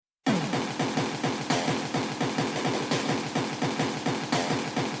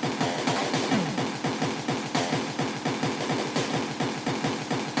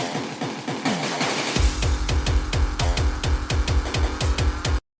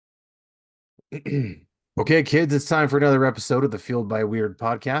Okay, kids, it's time for another episode of the Fueled by Weird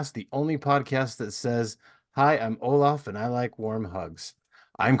podcast, the only podcast that says, "Hi, I'm Olaf and I like warm hugs."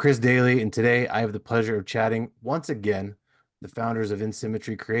 I'm Chris Daly, and today I have the pleasure of chatting once again the founders of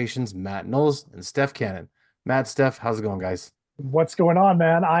Insymmetry Creations, Matt Knowles and Steph Cannon. Matt, Steph, how's it going, guys? What's going on,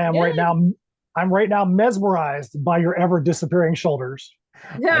 man? Good. I'm right now mesmerized by your ever disappearing shoulders.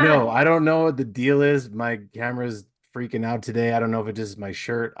 I Yeah. know, I don't know what the deal is. My camera's freaking out today. I don't know if it just is my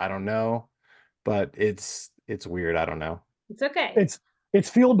shirt. I don't know, but it's weird. I don't know. It's okay. It's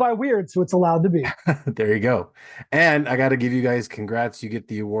fueled by weird, so it's allowed to be. There you go. And I got to give you guys congrats. You get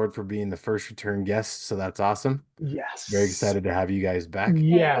the award for being the first return guest. So that's awesome. Very Yes. excited to have you guys back. Thank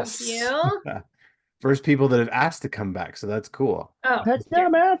Yes. you. First people that have asked to come back. So that's cool. Oh, Heck yeah,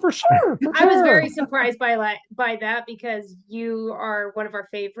 man, for sure. For I was sure. very surprised by that because you are one of our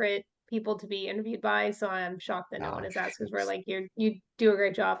favorite people to be interviewed by. So I'm shocked that no one Oh, has asked because we're shoot. like you do a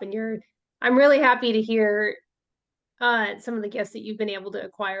great job and I'm really happy to hear some of the guests that you've been able to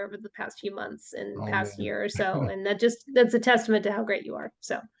acquire over the past few months and Oh, past man. year or so. And that's a testament to how great you are.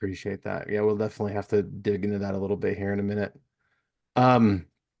 So Appreciate that. Yeah, we'll definitely have to dig into that a little bit here in a minute. Um,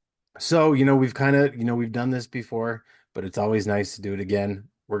 so, we've kind of, we've done this before, but it's always nice to do it again.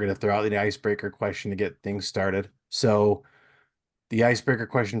 We're going to throw out the icebreaker question to get things started. So, the icebreaker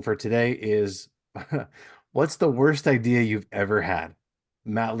question for today is what's the worst idea you've ever had?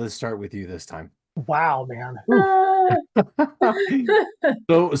 Matt, let's start with you this time. Wow, man. Oof.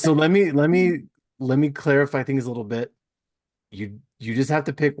 So let me clarify things a little bit. You just have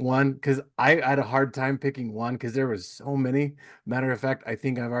to pick one because I had a hard time picking one because there was so many. Matter of fact, I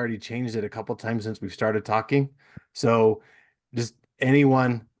think I've already changed it a couple times since we've started talking. So just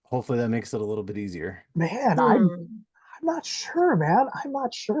anyone, hopefully that makes it a little bit easier. Man, hmm. I'm not sure, man. I'm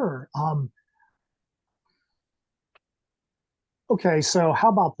not sure. Okay, so how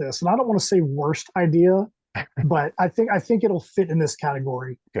about this? And I don't want to say worst idea, but I think it'll fit in this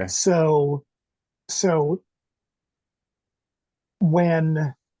category. Okay. So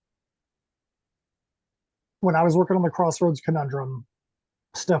when when I was working on the Crossroads Conundrum,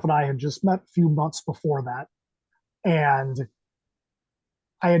 Steph and I had just met a few months before that, and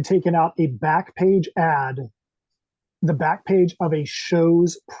I had taken out a back page ad, the back page of a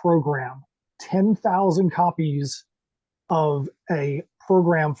show's program, 10,000 copies of a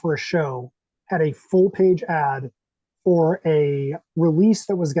program for a show, had a full page ad for a release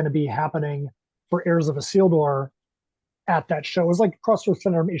that was going to be happening for Heirs of Isildur at that show. It was like Crossroads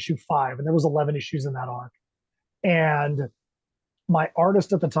Conundrum issue 5, and there was 11 issues in that arc. And my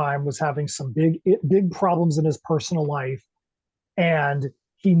artist at the time was having some big problems in his personal life, and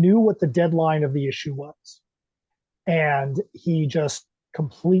he knew what the deadline of the issue was, and he just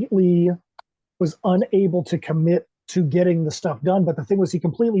completely was unable to commit to getting the stuff done. But the thing was, he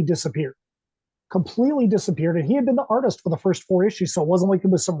completely disappeared, and he had been the artist for the first 4 issues, so it wasn't like it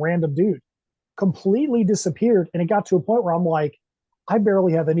was some random dude. Completely disappeared, and it got to a point where I'm like, I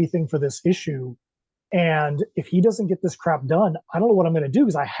barely have anything for this issue. And if he doesn't get this crap done, I don't know what I'm going to do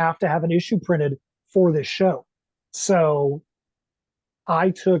because I have to have an issue printed for this show. So I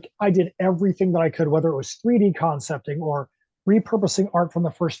did everything that I could, whether it was 3D concepting or repurposing art from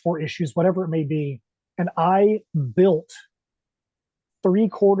the first 4 issues, whatever it may be. And I built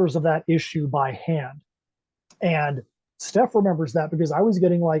 3/4 of that issue by hand. And Steph remembers that because I was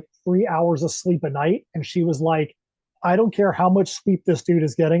getting like 3 hours of sleep a night. And she was like, I don't care how much sleep this dude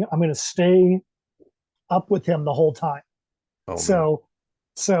is getting. I'm going to stay up with him the whole time. Oh man. So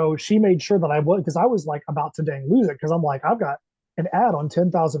so she made sure that I would, because I was like about to dang lose it, because I'm like, I've got an ad on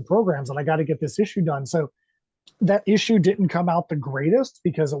 10,000 programs and I got to get this issue done. So that issue didn't come out the greatest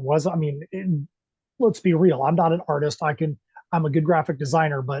because it was, I mean, let's be real. I'm not an artist. I'm a good graphic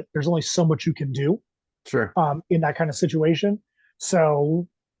designer, but there's only so much you can do Sure. in that kind of situation. So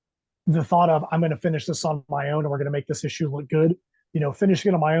the thought of I'm going to finish this on my own and we're going to make this issue look good,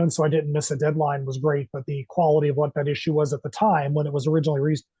 finishing it on my own so I didn't miss a deadline was great, but the quality of what that issue was at the time when it was originally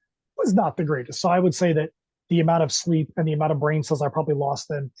released was not the greatest. So I would say that the amount of sleep and the amount of brain cells I probably lost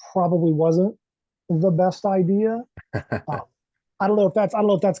then probably wasn't the best idea. Uh, I don't know if that's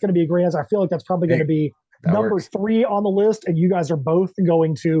going to be a great answer. I feel like that's probably going to Hey, be that number works. 3 on the list, and you guys are both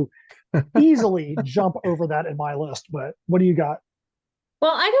going to easily jump over that in my list. But what do you got?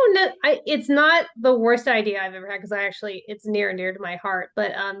 Well, I don't know. It's not the worst idea I've ever had because it's near and dear to my heart.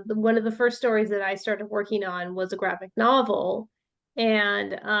 But one of the first stories that I started working on was a graphic novel,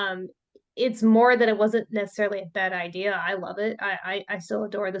 and it's more that it wasn't necessarily a bad idea. I love it. I still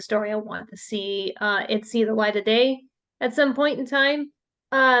adore the story. I want to see it see the light of day at some point in time.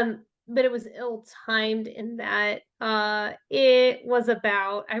 Um, but it was ill-timed in that it was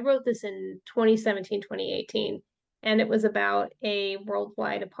about, I wrote this in 2017, 2018, and it was about a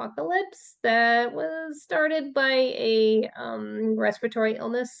worldwide apocalypse that was started by a respiratory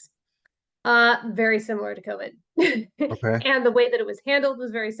illness, very similar to COVID. Okay. And the way that it was handled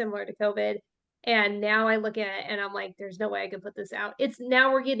was very similar to COVID. And now I look at it and I'm like, there's no way I could put this out. It's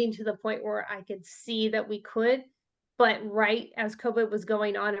now we're getting to the point where I could see that we could, but right as COVID was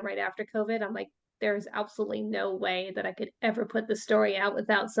going on and right after COVID, I'm like, there's absolutely no way that I could ever put the story out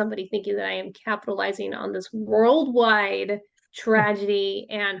without somebody thinking that I am capitalizing on this worldwide tragedy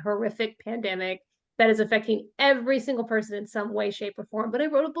and horrific pandemic that is affecting every single person in some way, shape, or form. But I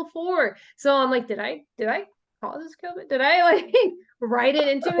wrote it before. So I'm like, did I cause this COVID? Did I like write it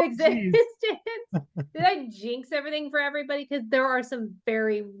into existence? Did I jinx everything for everybody? Because there are some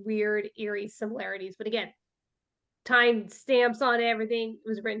very weird, eerie similarities. But again, time stamps on everything. It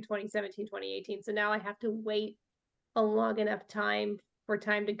was written 2017, 2018. So now I have to wait a long enough time for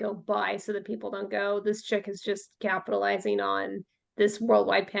time to go by so that people don't go, this chick is just capitalizing on this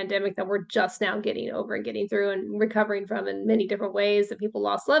worldwide pandemic that we're just now getting over and getting through and recovering from in many different ways that people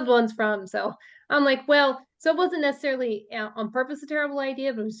lost loved ones from. So I'm like, well, so it wasn't necessarily on purpose a terrible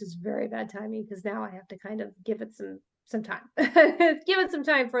idea, but it was just very bad timing because now I have to kind of give it some time. Give it some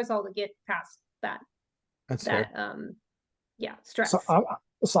time for us all to get past That's fair. that yeah, stress.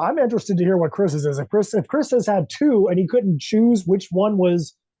 So I'm interested to hear what Chris's is. If Chris has had two and he couldn't choose which one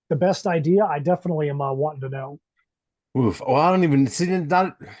was the best idea, I definitely am wanting to know. Oof. Well, I don't even see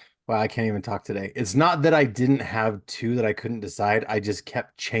not. Well, I can't even talk today. It's not that I didn't have two that I couldn't decide. I just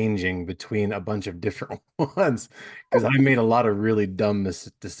kept changing between a bunch of different ones because I made a lot of really dumb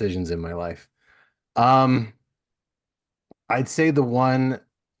decisions in my life. Um, I'd say the one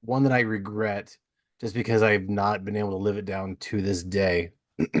that I regret just because I've not been able to live it down to this day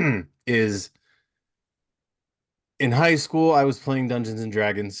is in high school, I was playing Dungeons and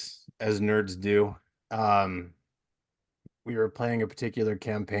Dragons as nerds do. Um, we were playing a particular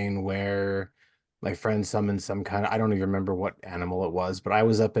campaign where my friend summoned some kind of, I don't even remember what animal it was, but I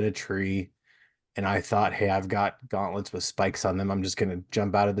was up in a tree and I thought, hey, I've got gauntlets with spikes on them. I'm just going to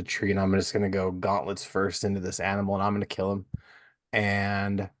jump out of the tree and I'm just going to go gauntlets first into this animal and I'm going to kill him.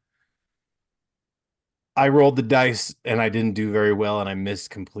 And I rolled the dice and I didn't do very well and I missed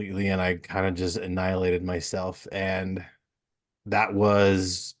completely and I kind of just annihilated myself. And I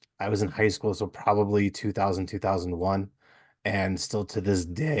was in high school, so probably 2000, 2001. And still to this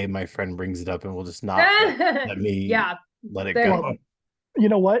day, my friend brings it up and will just not let me Yeah, let it there, go. You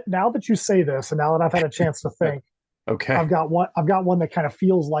know what? Now that you say this, and now that I've had a chance to think, Okay. I've got one that kind of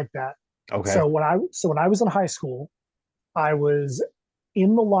feels like that. Okay. So when I was in high school, I was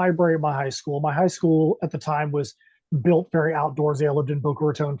in the library of my high school. My high school at the time was built very outdoorsy. I lived in Boca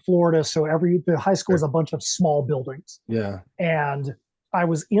Raton, Florida, so the high school was Sure. a bunch of small buildings. Yeah. And I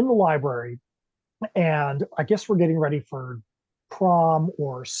was in the library, and I guess we're getting ready for prom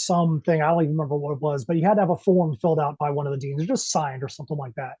or something. I don't even remember what it was, but you had to have a form filled out by one of the deans, or just signed or something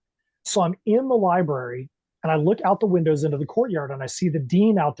like that. So I'm in the library and I look out the windows into the courtyard and I see the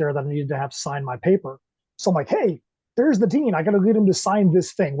dean out there that I needed to have sign my paper. So I'm like, hey, there's the dean. I got to get him to sign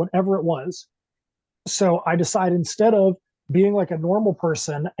this thing, whatever it was. So I decide instead of being like a normal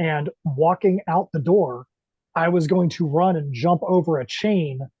person and walking out the door, I was going to run and jump over a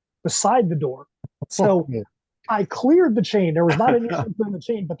chain beside the door. So I cleared the chain. There was not an issue clearing the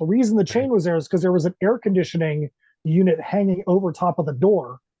chain, but the reason the chain was there is because there was an air conditioning unit hanging over top of the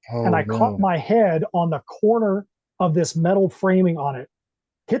door. And Oh I caught no. my head on the corner of this metal framing on it,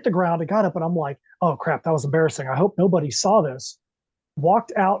 hit the ground. I got up and I'm like, oh crap, that was embarrassing. I hope nobody saw this.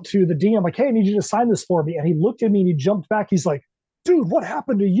 Walked out to the dean. I'm like, hey, I need you to sign this for me. And he looked at me and he jumped back. He's like, dude, what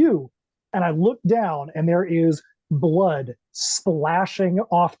happened to you? And I looked down and there is blood splashing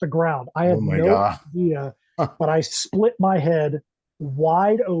off the ground. I Oh had my no God. idea, but I split my head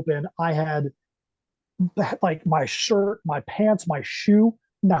wide open. I had like my shirt, my pants, my shoe.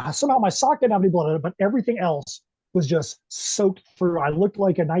 Now, somehow my sock didn't have any blood on it, but everything else was just soaked through. I looked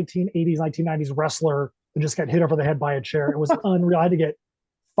like a 1980s, 1990s wrestler that just got hit over the head by a chair. It was unreal. I had to get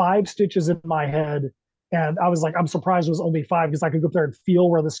 5 stitches in my head. And I was like, I'm surprised it was only 5 because I could go up there and feel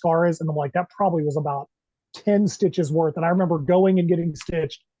where the scar is. And I'm like, that probably was about 10 stitches worth. And I remember going and getting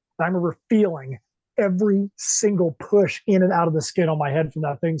stitched. And I remember feeling every single push in and out of the skin on my head from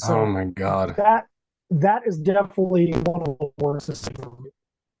that thing. Oh So my God. that that is definitely one of the worst.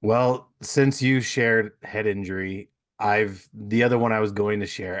 Well, since you shared head injury, the other one I was going to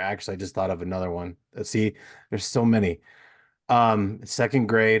share, actually, I just thought of another one. Let's see, there's so many. Second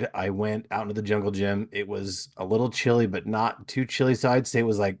grade, I went out into the jungle gym. It was a little chilly, but not too chilly. So I'd say it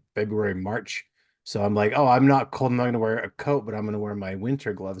was like February, March. So I'm like, oh, I'm not cold. I'm not gonna wear a coat, but I'm gonna wear my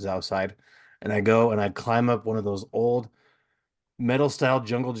winter gloves outside. And I go and I climb up one of those old metal style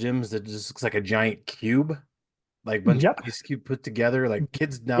jungle gyms that just looks like a giant cube, like a bunch of Yep. ice cube put together. Like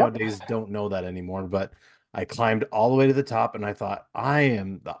kids Yep. nowadays don't know that anymore. But I climbed all the way to the top and I thought, I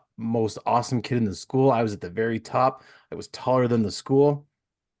am the most awesome kid in the school. I was at the very top. I was taller than the school.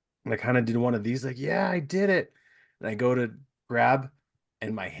 And I kind of did one of these, like, yeah, I did it. And I go to grab,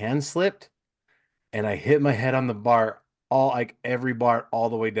 and my hand slipped, and I hit my head on the bar, all like every bar all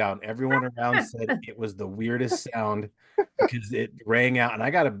the way down. Everyone around said it was the weirdest sound because it rang out, and I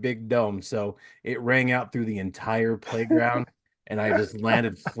got a big dome, so it rang out through the entire playground. And I just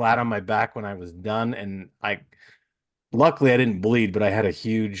landed flat on my back when I was done. And luckily, I didn't bleed, but I had a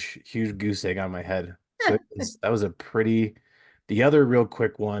huge, huge goose egg on my head. So that was a pretty. The other real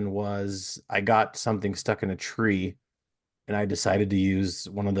quick one was I got something stuck in a tree and I decided to use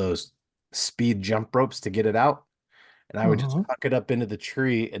one of those speed jump ropes to get it out. And I would just Hmm. huck it up into the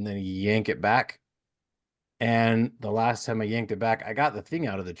tree and then yank it back. And the last time I yanked it back, I got the thing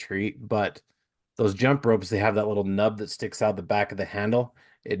out of the tree, but those jump ropes, they have that little nub that sticks out the back of the handle.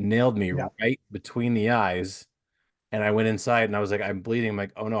 It nailed me Yeah. right between the eyes. And I went inside and I was like, I'm bleeding. I'm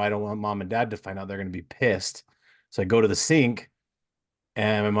like, oh no, I don't want mom and dad to find out. They're going to be pissed. So I go to the sink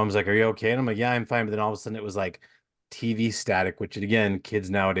and my mom's like, are you okay? And I'm like, yeah, I'm fine. But then all of a sudden it was like TV static, which again, kids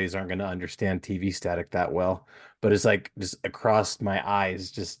nowadays aren't going to understand TV static that well. But it's like just across my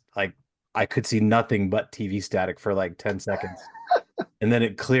eyes, just like I could see nothing but TV static for like 10 seconds. And then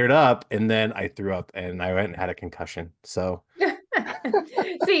it cleared up and then I threw up and I went and had a concussion. So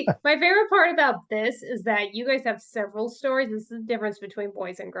See, my favorite part about this is that you guys have several stories. This is the difference between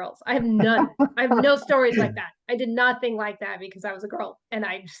boys and girls. I have none. I have no stories like that. I did nothing like that because I was a girl, and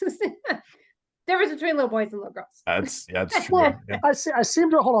I just difference between little boys and little girls. that's true. Well, Yeah. I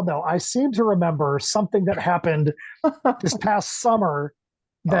seem to hold on though. I seem to remember something that happened this past summer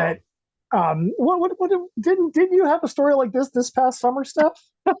Oh, that what didn't you have a story like this past summer, Steph?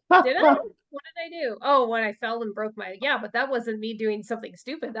 Did I? What did I do? Oh, when I fell and broke my, yeah, but that wasn't me doing something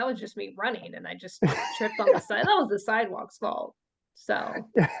stupid. That was just me running and I just tripped on the side. That was the sidewalk's fault. So,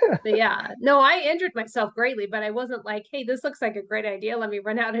 but yeah, no, I injured myself greatly, but I wasn't like, hey, this looks like a great idea. Let me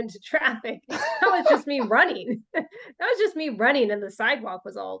run out into traffic. That was just me running. That was just me running and the sidewalk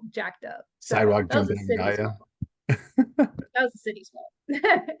was all jacked up. So sidewalk that was the jumping guy. city's Yeah. fault. That was the city's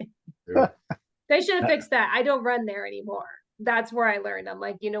fault. True. They should have fixed that. I don't run there anymore. That's where I learned. I'm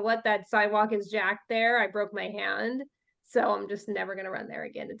like, you know what? That sidewalk is jacked there. I broke my hand. So I'm just never going to run there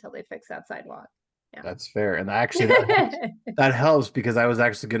again until they fix that sidewalk. Yeah. That's fair. And actually that helps because I was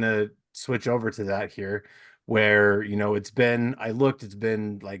actually gonna switch over to that here where, it's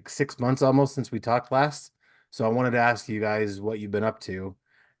been like 6 months almost since we talked last. So I wanted to ask you guys what you've been up to,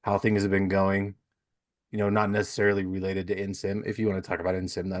 how things have been going, not necessarily related to InSim. If you want to talk about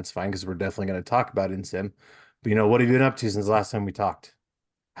InSim, that's fine because we're definitely going to talk about InSim. But what have you been up to since the last time we talked?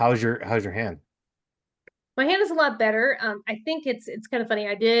 How's your hand? My hand is a lot better. I think it's kind of funny.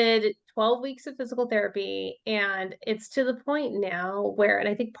 I did 12 weeks of physical therapy, and it's to the point now where, and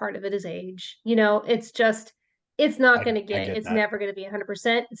I think part of it is age. It's just it's not going to I get. get It's that. never going to be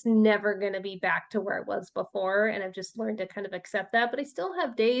 100%. It's never going to be back to where it was before, and I've just learned to kind of accept that. But I still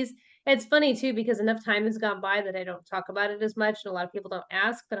have days. It's funny too because enough time has gone by that I don't talk about it as much, and a lot of people don't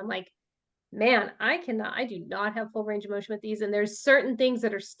ask. But I'm like, man, I do not have full range of motion with these. And there's certain things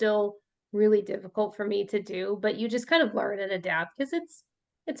that are still really difficult for me to do, but you just kind of learn and adapt because it's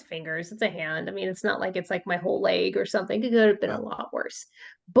fingers, it's a hand. I mean, it's not like it's like my whole leg or something. It could have been Uh, a lot worse.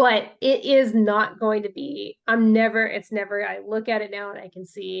 But it is not going to be, it's never, I look at it now and I can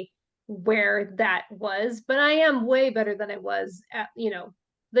see where that was, but I am way better than I was at,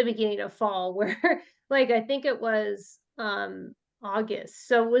 the beginning of fall where like I think it was August.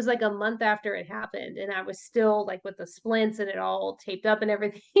 So it was like a month after it happened. And I was still like with the splints and it all taped up and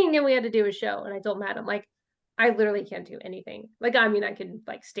everything. And we had to do a show. And I told Matt, I'm like, I literally can't do anything. Like, I mean, I can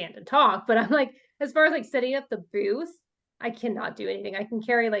like stand and talk, but I'm like, as far as like setting up the booth, I cannot do anything. I can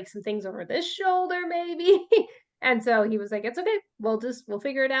carry like some things over this shoulder, maybe. And so he was like, it's okay. We'll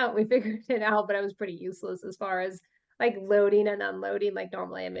figure it out. We figured it out, but I was pretty useless as far as like loading and unloading. Like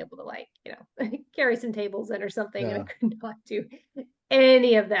normally I'm able to like, carry some tables in or something, and I yeah. could not do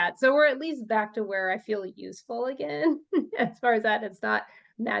any of that. So we're at least back to where I feel useful again. As far as that, it's not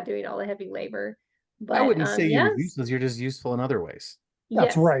doing all the heavy labor. I But wouldn't say you're yes, useless. You're just useful in other ways.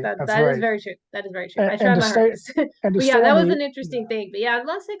 That's Yes, right. That's that is right. very true. That is very true. I And tried to my stay hardest. and to But yeah, stay that on was the an interesting thing. But yeah, the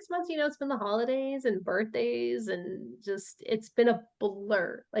last 6 months, it's been the holidays and birthdays and just it's been a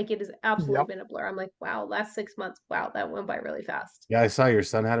blur. Like it has absolutely yep. been a blur. I'm like, wow, last 6 months, wow, that went by really fast. Yeah, I saw your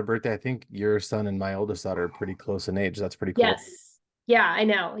son had a birthday. I think your son and my oldest daughter are pretty close in age. That's pretty cool. Yes. Yeah, I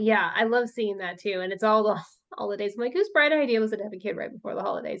know. Yeah, I love seeing that too. And it's all the holidays. I'm like, whose bright idea was it to have a kid right before the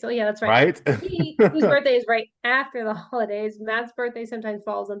holidays? Oh yeah, that's right. Right? Me, whose birthday is right after the holidays. Matt's birthday sometimes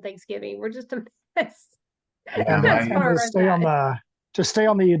falls on Thanksgiving. We're just a mess. Yeah, That's my And far that. to stay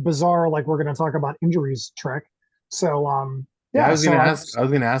on the bizarre, like we're going to talk about injuries trick. So yeah, yeah, so I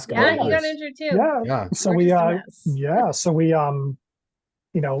was gonna ask about Yeah, he got yours. injured too. yeah, Yeah. so We're we just a mess.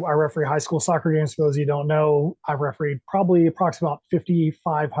 I referee high school soccer games. For those of you who don't know, I've refereed probably approximately about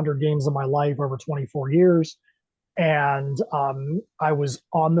 5,500 games in my life over 24 years. And I was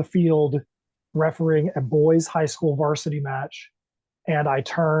on the field refereeing a boys' high school varsity match. And I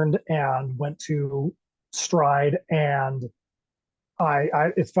turned and went to stride, and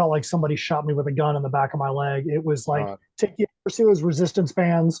it felt like somebody shot me with a gun in the back of my leg. It was like, Uh, you ever see those resistance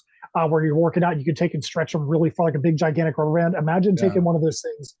bands where you're working out, you can take and stretch them really far, like a big gigantic rubber band. Imagine yeah. taking one of those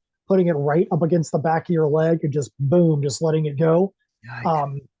things, putting it right up against the back of your leg, and just boom, just letting it go. Yikes.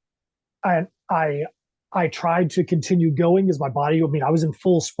 Um, and I tried to continue going as my body. I mean, I was in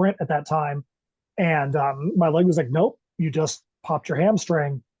full sprint at that time, and my leg was like, nope, you just popped your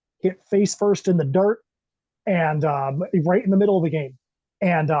hamstring, hit face first in the dirt, and right in the middle of the game,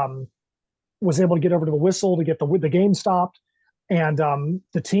 and was able to get over to the whistle to get the game stopped. And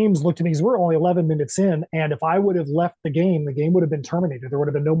the teams looked at me because we're only 11 minutes in, and if I would have left the game would have been terminated. There would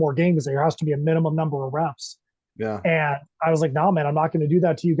have been no more games. There has to be a minimum number of reps. Yeah. And I was like, "No, man, I'm not going to do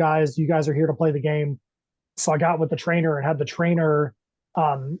that to you guys. You guys are here to play the game." So I got with the trainer and had the trainer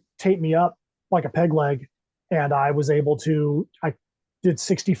tape me up like a peg leg, and I was able to. I did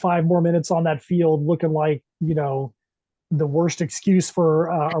 65 more minutes on that field, looking like the worst excuse for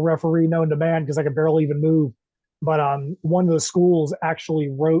a referee known to man because I could barely even move. But one of the schools actually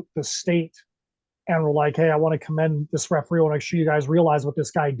wrote the state and were like, "Hey, I want to commend this referee. I want to make sure you guys realize what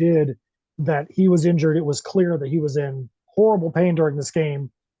this guy did. That he was injured. It was clear that he was in horrible pain during this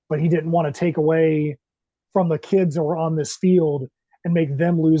game, but he didn't want to take away from the kids that were on this field and make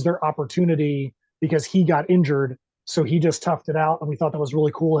them lose their opportunity because he got injured. So he just toughed it out, and we thought that was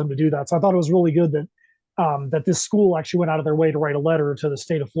really cool of him to do that. So I thought it was really good that that this school actually went out of their way to write a letter to the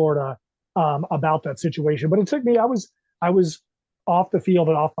state of Florida about that situation. But it took me. I was off the field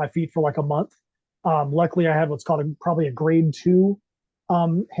and off my feet for like a month. Luckily, I had what's called probably a grade 2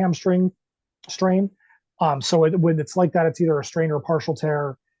 hamstring strain. When it's like that, it's either a strain or a partial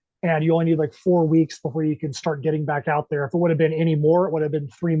tear, and you only need like 4 weeks before you can start getting back out there. If it would have been any more, it would have been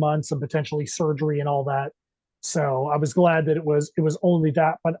 3 months and potentially surgery and all that. So I was glad that it was only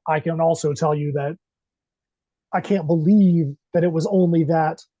that. But I can also tell you that I can't believe that it was only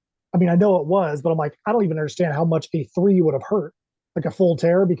that. I mean, I know it was, but I'm like, I don't even understand how much a 3 would have hurt, like a full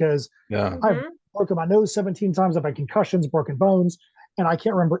tear, because Yeah. I've broken my nose 17 times, I've had concussions, broken bones, and I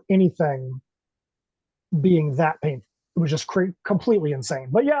can't remember anything being that painful. It was just completely insane.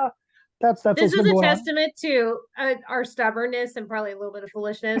 But yeah, that's This what's is been a going on. testament to our stubbornness and probably a little bit of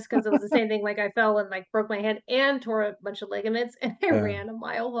foolishness because it was the same thing. Like I fell and like broke my hand and tore a bunch of ligaments, and I Yeah. ran a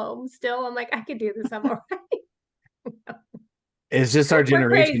mile home. Still, I'm like, I could do this. I'm all right. It's just our We're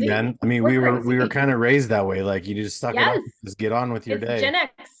generation, crazy. man. I mean, We're we were crazy. kind of raised that way. Like you just suck it up, Yes, just get on with your it's day. Gen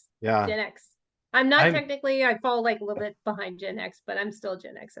X. Yeah. Gen X. I'm not I'm technically. I fall like a little bit behind Gen X, but I'm still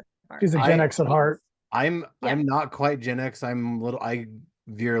Gen X at heart. She's a Gen I X at heart. Yeah, I'm not quite Gen X. I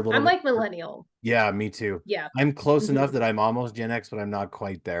veer a little I'm bit. like millennial. Yeah, me too. Yeah. I'm close enough Mhm. that I'm almost Gen X, but I'm not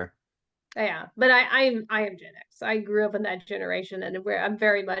quite there. Yeah, but I am Gen X. I grew up in that generation, and I'm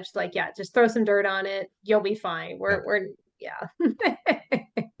very much like, yeah, just throw some dirt on it, you'll be fine. Yeah. We're yeah.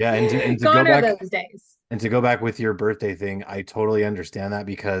 Yeah, and to go Gone are back those days. and to go back with your birthday thing, I totally understand that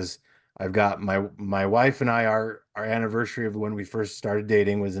because I've got my wife and I our anniversary of when we first started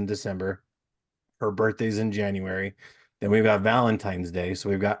dating was in December. Her birthday's in January. Then we've got Valentine's Day. So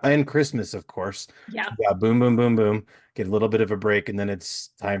we've got and Christmas, of course. Yeah, So we got boom, boom, boom, boom. Get a little bit of a break, and then it's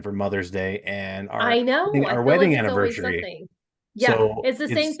time for Mother's Day and I know. I our feel like wedding it's always anniversary. something. Yeah, So it's the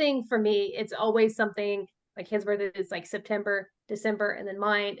same it's thing for me. It's always something like his birthday is like September, December, and then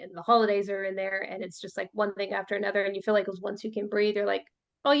mine, and the holidays are in there, and it's just like one thing after another. And you feel like it was once you can breathe, you're like,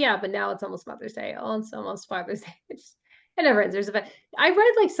 oh yeah, but now it's almost Mother's Day. Oh, it's almost Father's Day. It never ends. I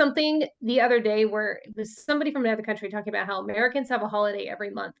read like something the other day where it was somebody from another country talking about how Americans have a holiday every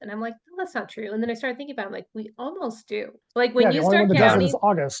month, and I'm like, no, that's not true. And then I started thinking about it, I'm like, we almost do. Like when Yeah, the you only one start that doesn't yeah. is counting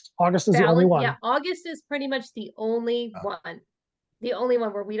August. August is the only Yeah, one. August is pretty much the only one. the only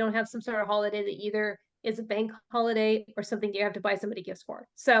one where we don't have some sort of holiday that either is a bank holiday or something you have to buy somebody gifts for.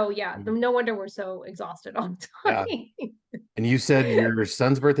 So yeah, no wonder we're so exhausted all the Yeah. time. And you said your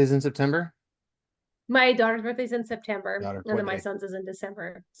son's birthday's in September? My daughter's birthday's in September, Daughter, and what then my day? son's is in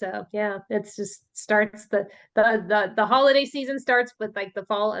December. So yeah, it's just starts the holiday season starts with like the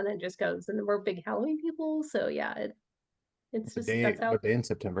fall and then just goes. And we're big Halloween people, so yeah, it's What just day, that's how what day in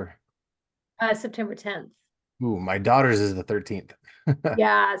September? September 10th. Ooh, my daughter's is the 13th.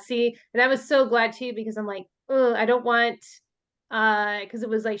 Yeah, see, and I was so glad too because I'm like, oh, I don't want because it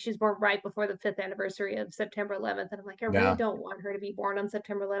was like she's born right before the 5th anniversary of September 11th, and I'm like, I really Yeah. don't want her to be born on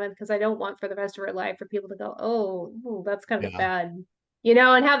September 11th because I don't want for the rest of her life for people to go, oh, ooh, that's kind of a Yeah. bad,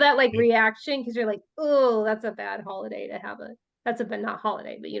 and have that like reaction because you're like, oh, that's a bad holiday to have that's a bad not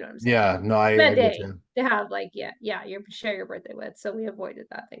holiday, but you know what I'm saying. Yeah. No, I Bad get day you. to have like yeah, you share your birthday with. So we avoided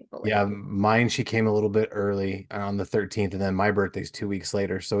that Yeah, thankfully. mine, she came a little bit early on the 13th, and then my birthday's 2 weeks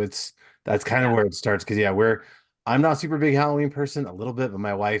later. So that's kind of Yeah. where it starts. Cause yeah, I'm not a super big Halloween person, a little bit, but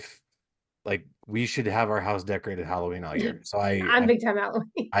my wife, like, we should have our house decorated Halloween all year. So I'm big time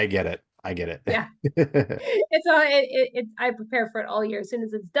Halloween. I get it. I get Yeah. it. It's all I prepare for it all year. As soon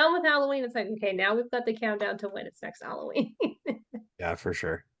as it's done with Halloween, it's like, okay, now we've got the countdown to when it's next Halloween. Yeah, for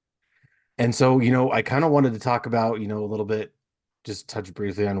sure. And so, I kind of wanted to talk about, a little bit, just touch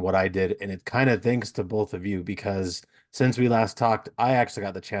briefly on what I did. And it kind of thanks to both of you because since we last talked, I actually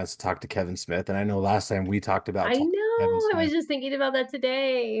got the chance to talk to Kevin Smith. And I know last time we talked about I talking to Kevin know. I was Smith. just thinking about that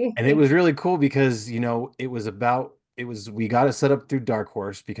today. And it was really cool because, we got it set up through Dark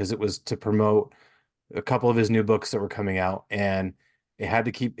Horse because it was to promote a couple of his new books that were coming out. And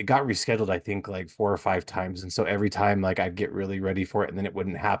it got rescheduled, I think, like 4 or 5 times. And so every time, like, I'd get really ready for it and then it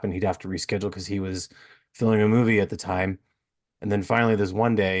wouldn't happen. He'd have to reschedule because he was filming a movie at the time. And then finally, this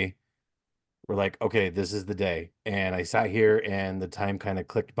one day, we're like, okay, this is the day. And I sat here and the time kind of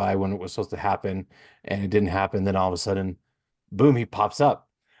clicked by when it was supposed to happen and it didn't happen. Then all of a sudden, boom, he pops up.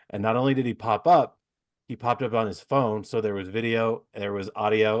 And not only did he popped up on his phone. So there was video, there was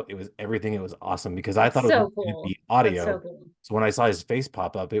audio, it was everything. It was awesome because I thought That's it was so going to cool. be That's so audio. cool. So when I saw his face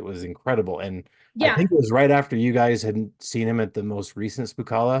pop up, it was incredible. And I Yeah. think it was right after you guys had seen him at the most recent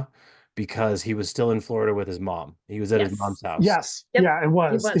Spookala because he was still in Florida with his mom. He was at his Yes. mom's house. Yes. Yep. Yeah, it It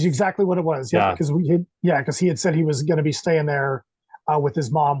was. It's was. exactly what it was. Yep. Yeah. Because he had said he was going to be staying there with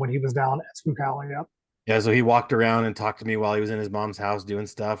his mom when he was down at Spook Alley. Yep. Yeah, so he walked around and talked to me while he was in his mom's house doing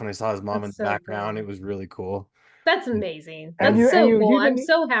stuff, and I saw his mom in That's the so background. It cool. was really cool. That's amazing. And That's you and so you cool. you I'm didn't.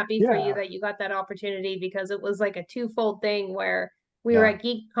 so happy for you Yeah. that you got that opportunity because it was like a twofold thing where we were Yeah, at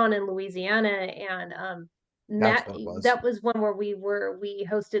GeekCon in Louisiana and that's Matt what it was. that was one where we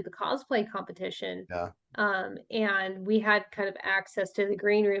hosted the cosplay competition. Yeah. And we had kind of access to the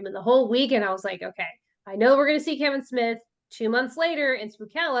green room and the whole weekend I was like, okay, I know we're gonna see Kevin Smith 2 months later in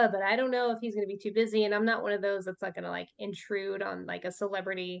Spookella, but I don't know if he's gonna be too busy. And I'm not one of those that's like gonna like intrude on like a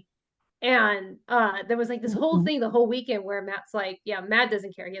celebrity and there was like this whole thing the whole weekend where Matt's like, yeah, Matt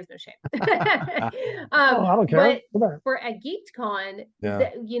doesn't care. He has no shame. Oh, I don't care. But for at GeekCon, Yeah.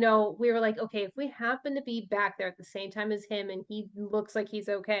 we were like, okay, if we happen to be back there at the same time as him and he looks like he's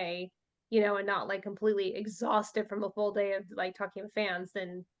okay, and not like completely exhausted from a full day of like talking to fans,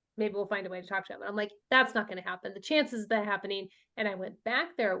 then maybe we'll find a way to talk to him. And I'm like, that's not going to happen. The chances of that happening. And I went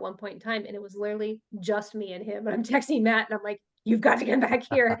back there at one point in time and it was literally just me and him. And I'm texting Matt and I'm like, you've got to come back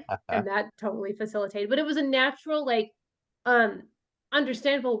here. And that totally facilitated. But it was a natural, like, um,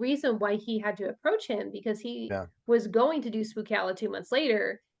 understandable reason why he had to approach him because he Yeah. was going to do Spookala 2 months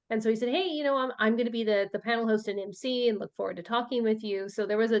later. And so he said, hey, I'm going to be the panel host and MC and look forward to talking with you. So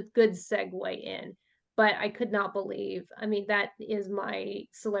there was a good segue in. But I could not believe, I mean, that is my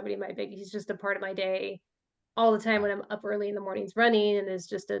celebrity, my big, he's just a part of my day all the time when I'm up early in the mornings running and is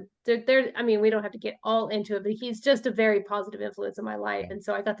just I mean, we don't have to get all into it, but he's just a very positive influence in my life. Yeah. And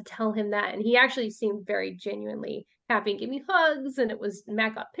so I got to tell him that. And he actually seemed very genuinely happy and gave me hugs. And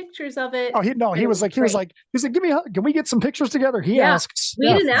Matt got pictures of it. Oh, he was like, give me a hug. Can we get some pictures together? He asked we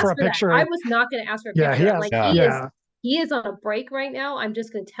Steph didn't ask for a for that. picture. I was not going to ask for a Yeah, picture. he I'm asked. like, he is on a break right now. I'm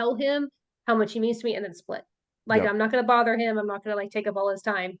just going to tell him how much he means to me and then split. Like, Yep. I'm not going to bother him. I'm not going to like take up all his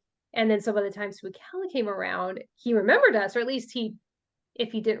time. And then so by the time Spookala came around, he remembered us, or at least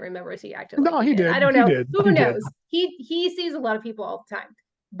if he didn't remember us, he acted like No, he did. I don't He know. did. Who He knows? did. He sees a lot of people all the time.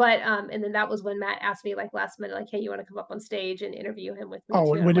 But and then that was when Matt asked me like last minute, like, hey, you want to come up on stage and interview him with me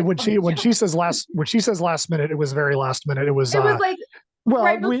Oh, too? And I'm like, when she says last minute, it was very last minute. It was like well,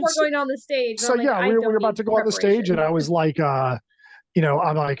 right before going on the stage. So I'm like, yeah, I we don't were about need to go on the stage, preparation. and I was like,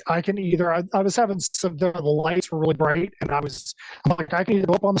 I'm like, I can either, I was having the lights were really bright, and I'm like, I can either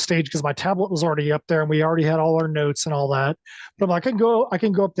go up on the stage because my tablet was already up there and we already had all our notes and all that. But I'm like, I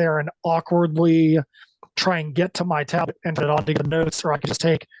can go up there and awkwardly try and get to my tablet and put it on to the notes, or I can just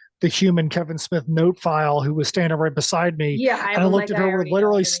take the human Kevin Smith note file who was standing right beside me. Yeah, I And have I a looked mic. at I her, we're already know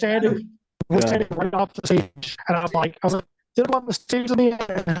literally everything about standing, him. we're Yeah. standing right off the stage. And I was like, did on the stage with me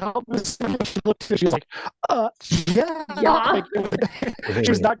and help me. She looked at it, she was like, yeah. Yeah. Like, she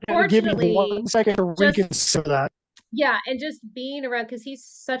was not going to give me Fortunately, 1 second to just reconsider that. yeah, and just being around because he's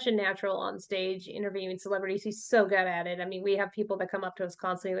such a natural on stage interviewing celebrities. He's so good at it. I mean, we have people that come up to us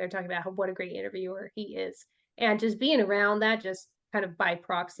constantly. They're talking about what a great interviewer he is, and just being around that, just kind of by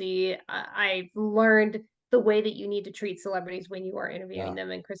proxy, I've learned the way that you need to treat celebrities when you are interviewing Yeah.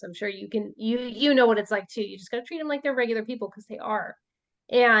 them. And Chris, I'm sure you know what it's like too. You just got to treat them like they're regular people because they are,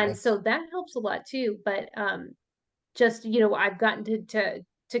 and so Yes. that helps a lot too. But just I've gotten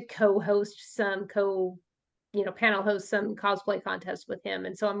to co-host some co panel host some cosplay contests with him,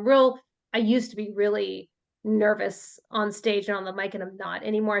 and so I used to be really nervous on stage and on the mic, and I'm not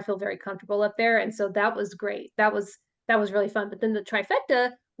anymore. I feel very comfortable up there, and so that was great. That was really fun. But then the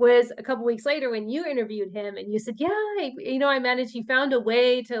trifecta was a couple weeks later when you interviewed him and you said, yeah, I managed, he found a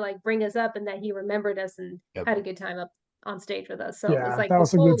way to like bring us up and that he remembered us and Yep. had a good time up on stage with us. So it was Yeah, like that was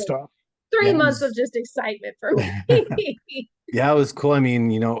this some whole good like stuff. three Yeah, it months of was. just excitement for me. Yeah, it was cool. I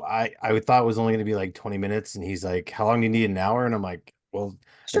mean, I thought it was only going to be like 20 minutes, and he's like, "How long do you need? An hour?" And I'm like, "Well,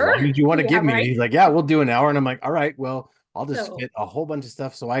 as long Sure. as you want to Yeah, give me." And right. he's like, "Yeah, we'll do an hour." And I'm like, "All right, well, I'll just So fit a whole bunch of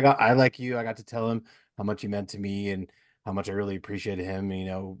stuff." So I like you. I got to tell him how much he meant to me and how much I really appreciated him.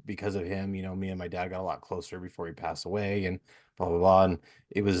 Because of him, me and my dad got a lot closer before he passed away, and blah blah blah. And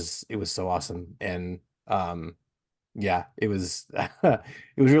it was so awesome. And yeah, it was it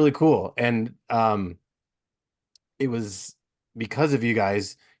was really cool. And it was because of you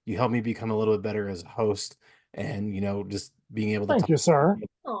guys, you helped me become a little bit better as a host, and just being able to Thank talk you, sir.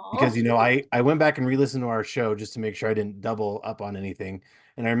 because aw. I went back and re-listened to our show just to make sure I didn't double up on anything.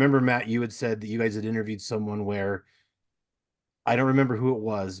 And I remember, Matt, you had said that you guys had interviewed someone where I don't remember who it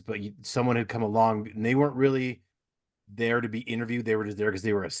was, but someone had come along and they weren't really there to be interviewed. They were just there because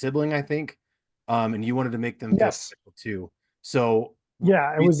they were a sibling, I think. And you wanted to make them feel Yes. special too. So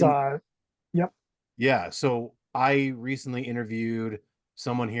Yeah, it was, recently, yep. yeah. So I recently interviewed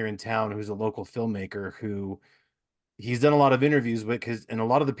someone here in town who's a local filmmaker who he's done a lot of interviews with, and a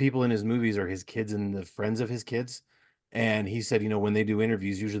lot of the people in his movies are his kids and the friends of his kids. And he said, when they do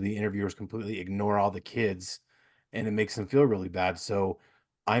interviews, usually the interviewers completely ignore all the kids and it makes them feel really bad. So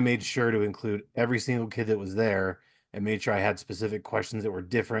I made sure to include every single kid that was there and made sure I had specific questions that were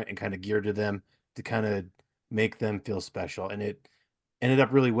different and kind of geared to them to kind of make them feel special. And it ended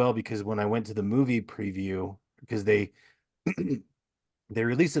up really well because when I went to the movie preview, because they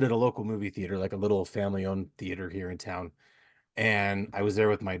released it at a local movie theater, like a little family-owned theater here in town. And I was there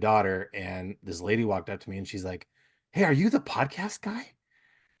with my daughter, and this lady walked up to me and she's like, "Hey, are you the podcast guy?"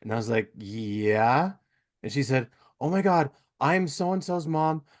 And I was like, "Yeah." And she said, "Oh my God, I'm so and so's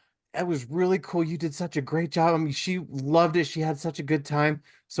mom. It was really cool. You did such a great job. I mean, she loved it. She had such a good time.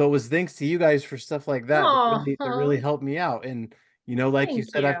 So it was thanks to you guys for stuff like that that really Aw. helped me out." And like you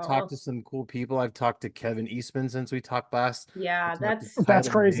Thank said, I've talked you. to some cool people. I've talked to Kevin Eastman since we talked last. I Yeah, talked to That's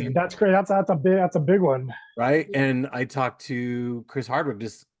Tyler crazy. May, That's great. That's a big one. right? yeah. And I talked to Chris Hardwick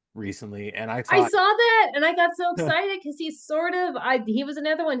just recently, and I I thought, saw that and I got so excited because he's sort of he was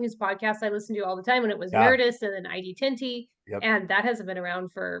another one whose podcast I listened to all the time when it was yeah, Nerdist and then ID Tinty, yep, and that hasn't been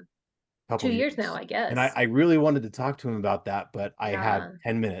around for couple 2 years now, years. I And I, guess. I really wanted to talk to him about that, but I had Yeah.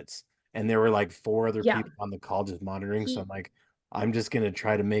 10 minutes and there were like four other Yeah. people on the call just monitoring. So I'm He like, I'm just going to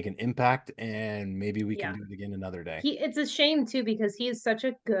try to make an impact and maybe we can yeah. do it again another day. It's a shame too because he is such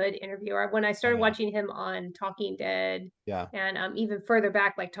a good interviewer. When I Oh, started yeah. watching him on Talking Dead Yeah. and even further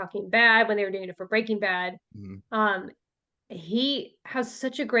back like Talking Bad when they were doing it for Breaking Bad, Mhm. um he has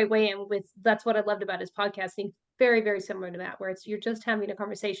such a great way, and with that's what I loved about his podcasting. Very, very similar to that, where it's you're just having a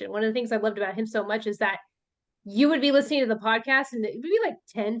conversation. One of the things I loved about him so much is that you would be listening to the podcast and it would be like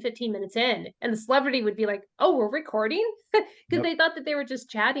 10, 15 minutes in, and the celebrity would be like, "Oh, we're recording," because Yep. they thought that they were just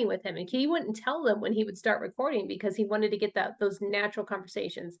chatting with him, and he wouldn't tell them when he would start recording because he wanted to get those natural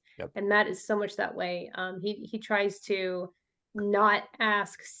conversations, Yep. and that is so much that way. He tries to not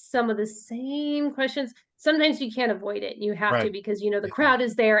ask some of the same questions. Sometimes you can't avoid it, and you have to Right. because the Yeah. crowd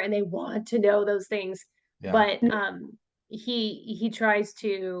is there and they want to know those things. Yeah. But he tries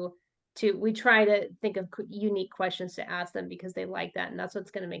to we try to think of unique questions to ask them because they like that, and that's what's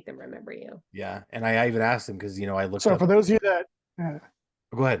going to make them remember you. Yeah. And I even asked him because, I looked So up. for those of you that,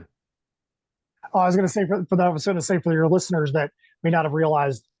 Go ahead. I was going to say for that, I was going to say for your listeners that may not have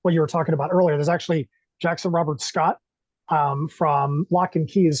realized what you were talking about earlier. There's actually Jackson Robert Scott from Lock and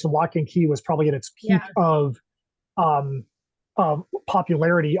Key. So Lock and Key was probably at its peak um, of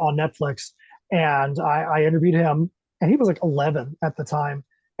popularity on Netflix. And I interviewed him, and he was like 11 at the time.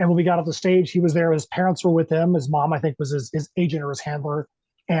 And when we got off the stage, he was there. His parents were with him. His mom, I think, was his agent or his handler.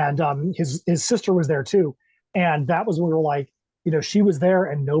 And his sister was there too. And that was when we were like, she was there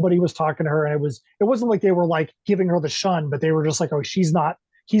and nobody was talking to her. And it wasn't like they were like giving her the shun, but they were just like, oh, she's not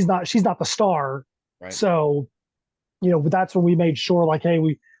the star. Right. So, that's when we made sure, like, hey,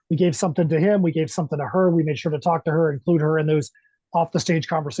 we gave something to him, we gave something to her. We made sure to talk to her, include her in those off the stage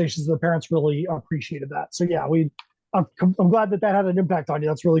conversations. The parents really appreciated that. So yeah, I'm glad that had an impact on you.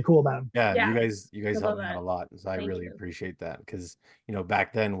 That's really cool, man. Yeah. You guys helped me out a lot. So I really appreciate that. Because,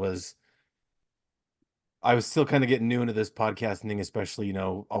 back then I was still kind of getting new into this podcasting thing, especially,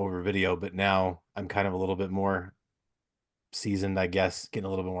 over video, but now I'm kind of a little bit more seasoned, I guess, getting a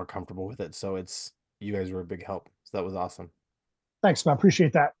little bit more comfortable with it. So you guys were a big help. So that was awesome. Thanks, man.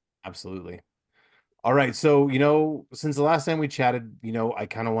 Appreciate that. Absolutely. All right. So, since the last time we chatted, I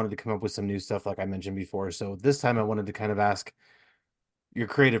kind of wanted to come up with some new stuff like I mentioned before. So this time I wanted to kind of ask your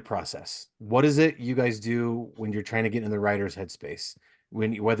creative process. What is it you guys do when you're trying to get in the writer's headspace?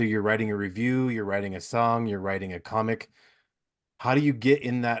 Whether you're writing a review, you're writing a song, you're writing a comic, how do you get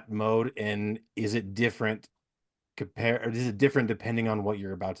in that mode? And is it different depending on what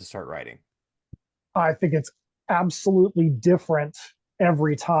you're about to start writing? I think it's absolutely different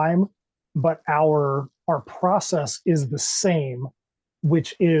every time, but our process is the same,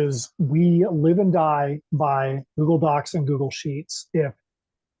 which is we live and die by Google Docs and Google Sheets. If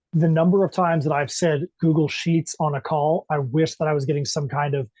the number of times that I've said Google Sheets on a call, I wish that I was getting some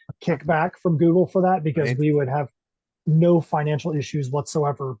kind of kickback from Google for that, because we would have no financial issues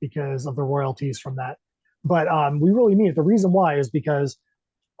whatsoever because of the royalties from that. But we really mean it. The reason why is because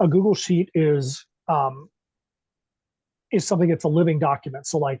a Google Sheet is something that's a living document.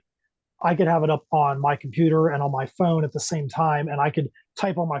 So like I could have it up on my computer and on my phone at the same time, and I could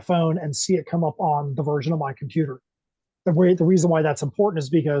type on my phone and see it come up on the version of my computer. The reason why that's important is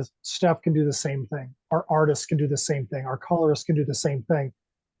because Steph can do the same thing. Our artists can do the same thing. Our colorists can do the same thing.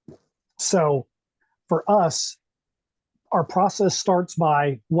 So for us, our process starts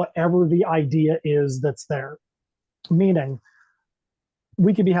by whatever the idea is that's there. Meaning,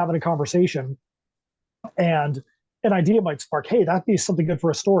 we could be having a conversation and an idea might spark, hey, that'd be something good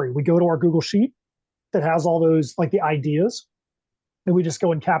for a story. We go to our Google Sheet that has all those, like the ideas, and we just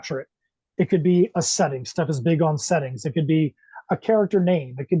go and capture it. It could be a setting. Steph is big on settings. It could be a character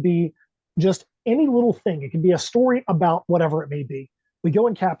name. It could be just any little thing. It could be a story about whatever it may be. We go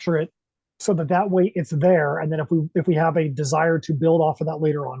and capture it so that way it's there. And then if we have a desire to build off of that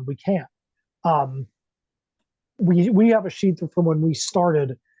later on, we can. We have a sheet from when we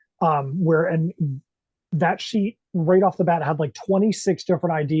started and that sheet right off the bat had like 26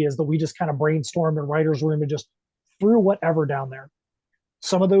 different ideas that we just kind of brainstormed in writer's room and just threw whatever down there.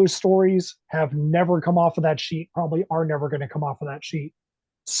 Some of those stories have never come off of that sheet, probably are never going to come off of that sheet.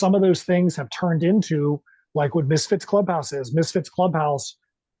 Some of those things have turned into like what Misfitz Clubhouse is. Misfitz Clubhouse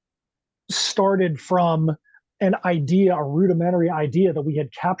started from an idea, a rudimentary idea that we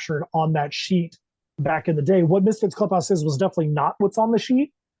had captured on that sheet back in the day. What Misfitz Clubhouse is was definitely not what's on the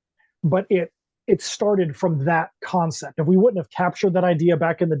sheet, but it started from that concept. If we wouldn't have captured that idea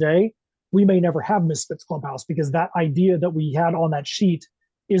back in the day, we may never have Misfitz Clubhouse, because that idea that we had on that sheet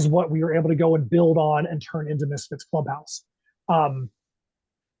is what we were able to go and build on and turn into Misfitz Clubhouse.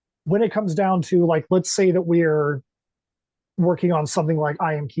 When it comes down to, like, let's say that we're working on something like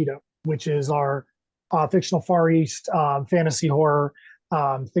I Am Qido, which is our fictional Far East fantasy horror,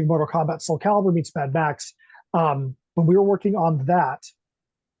 think Mortal Kombat Soul Calibur meets Mad Max. When we were working on that,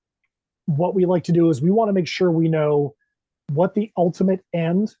 what we like to do is we want to make sure we know what the ultimate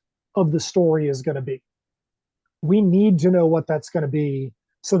end of the story is going to be. We need to know what that's going to be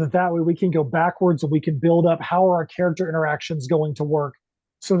so that way we can go backwards and we can build up how are our character interactions going to work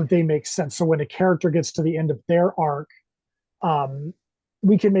so that they make sense. So when a character gets to the end of their arc,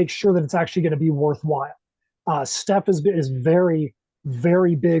 we can make sure that it's actually going to be worthwhile. Steph is very,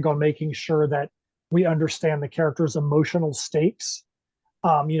 very big on making sure that we understand the character's emotional stakes.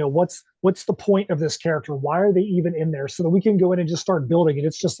 What's the point of this character? Why are they even in there? So that we can go in and just start building it.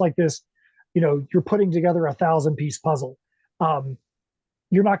 It's just like this, you're putting together a 1,000-piece puzzle.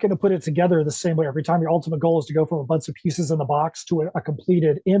 You're not going to put it together the same way every time. Your ultimate goal is to go from a bunch of pieces in the box to a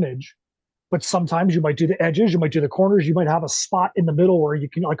completed image. But sometimes you might do the edges, you might do the corners, you might have a spot in the middle where you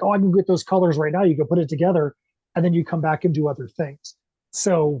can, like, oh, I can get those colors right now. You can put it together, and then you come back and do other things.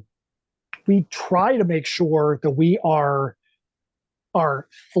 So we try to make sure that we are are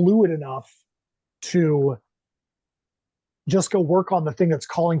fluid enough to just go work on the thing that's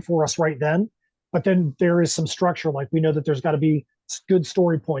calling for us right then. But then there is some structure. Like we know that there's got to be good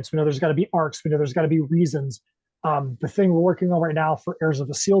story points. We know there's got to be arcs. We know there's got to be reasons. The thing we're working on right now for Heirs of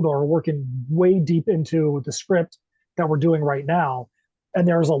Isildur, we're working way deep into the script that we're doing right now. And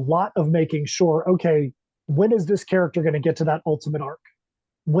there's a lot of making sure, okay, when is this character going to get to that ultimate arc?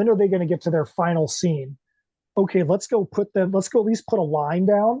 When are they going to get to their final scene? Okay, let's go at least put a line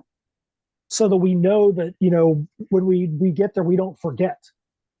down so that we know that, when we get there, we don't forget.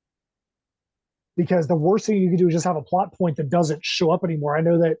 Because the worst thing you can do is just have a plot point that doesn't show up anymore. I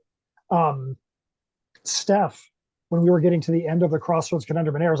know that um, Steph, when we were getting to the end of the Crossroads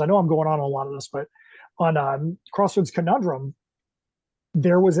Conundrum and Heirs, I know I'm going on a lot of this, but on Crossroads Conundrum,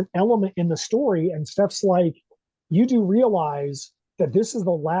 there was an element in the story, and Steph's like, you do realize that this is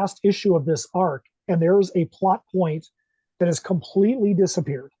the last issue of this arc, and there's a plot point that has completely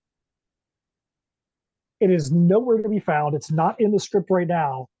disappeared. It is nowhere to be found. It's not in the script right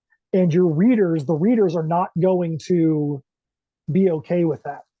now. And the readers are not going to be okay with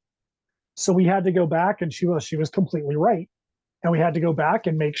that. So we had to go back, and she was completely right. And we had to go back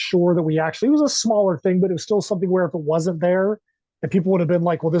and make sure that it was a smaller thing, but it was still something where if it wasn't there, that people would have been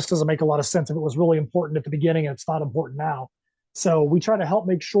like, well, this doesn't make a lot of sense if it was really important at the beginning and it's not important now. So we try to help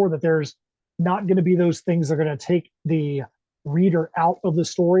make sure that there's not going to be those things that are going to take the reader out of the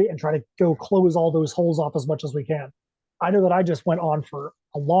story and try to go close all those holes off as much as we can. I know that I just went on for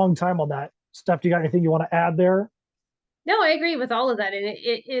a long time on that. Steph, do you got anything you want to add there? No, I agree with all of that, and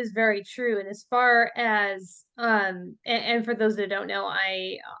it is very true. And as far as and for those that don't know,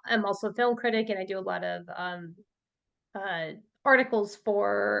 I am also a film critic, and I do a lot of uh articles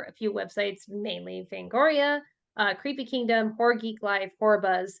for a few websites, mainly Fangoria, Creepy Kingdom, Horror Geek Life, Horror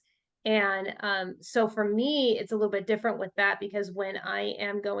Buzz. And so for me, it's a little bit different with that because when I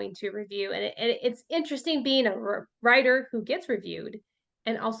am going to review, and it's interesting being a writer who gets reviewed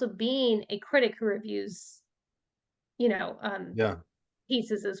and also being a critic who reviews, you know, Yeah.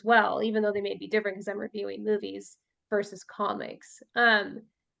 pieces as well, even though they may be different because I'm reviewing movies versus comics.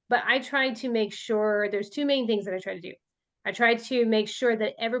 But I try to make sure there's two main things that I try to do. I try to make sure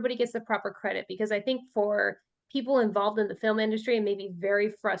that everybody gets the proper credit because I think for people involved in the film industry, it may be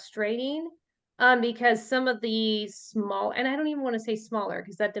very frustrating because some of the small, and I don't even want to say smaller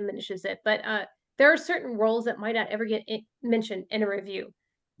because that diminishes it, but there are certain roles that might not ever get mentioned in a review.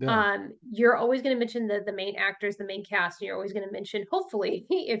 Yeah. You're always going to mention the main actors, the main cast, and you're always going to mention, hopefully,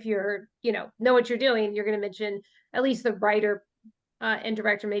 if you're, know what you're doing, you're going to mention at least the writer and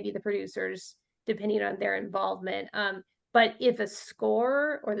director, maybe the producers, depending on their involvement. But if a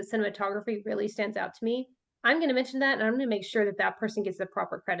score or the cinematography really stands out to me, I'm going to mention that, and I'm going to make sure that that person gets the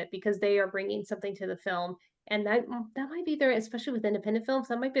proper credit because they are bringing something to the film, and that might be their, especially with independent films,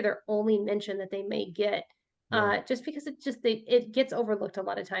 that might be their only mention that they may get. Yeah. Just because it gets overlooked a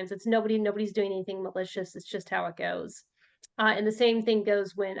lot of times. It's nobody's doing anything malicious. It's just how it goes. And the same thing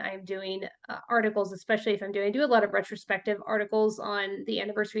goes when I'm doing articles, especially if I do a lot of retrospective articles on the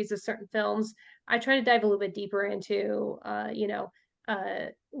anniversaries of certain films. I try to dive a little bit deeper into,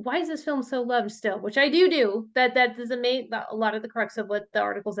 why is this film so loved still? Which I do. That doesn't make a lot of the crux of what the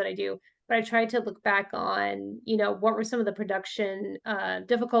articles that I do. But I try to look back on, what were some of the production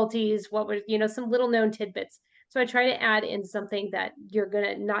difficulties? What were, some little known tidbits. So I try to add in something that you're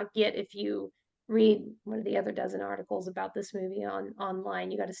gonna not get if you read one of the other dozen articles about this movie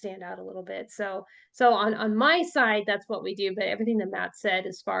online. You got to stand out a little bit. So on my side, that's what we do. But everything that Matt said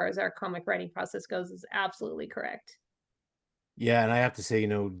as far as our comic writing process goes is absolutely correct. Yeah, and I have to say,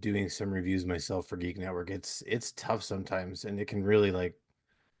 doing some reviews myself for Geek Network, it's tough sometimes, and it can really like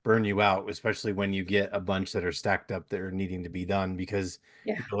burn you out, especially when you get a bunch that are stacked up that are needing to be done because,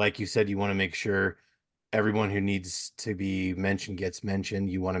 Yeah. like you said, you want to make sure everyone who needs to be mentioned gets mentioned.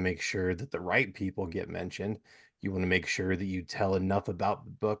 You want to make sure that the right people get mentioned. You want to make sure that you tell enough about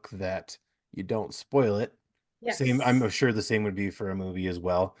the book that you don't spoil it. Same, I'm Yes. sure the same would be for a movie as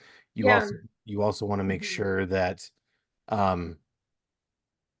well. You Yeah. also you also want to make Mhm. sure that um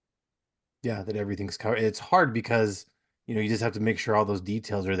yeah, that everything's covered. It's hard because you just have to make sure all those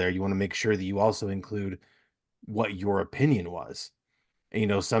details are there. You want to make sure that you also include what your opinion was.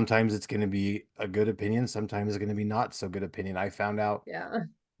 And, sometimes it's going to be a good opinion, sometimes it's going to be not so good opinion. I found out Yeah.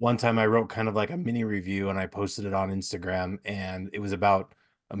 one time I wrote kind of like a mini review and I posted it on Instagram, and it was about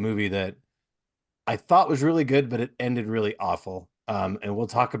a movie that I thought was really good, but it ended really awful. And we'll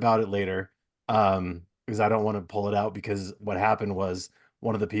talk about it later. Because I don't want to pull it out because what happened was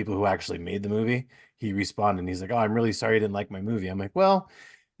one of the people who actually made the movie, he responded and he's like, "Oh, I'm really sorry you didn't like my movie." I'm like, "Well,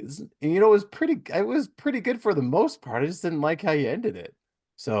 it was pretty good for the most part. I just didn't like how you ended it.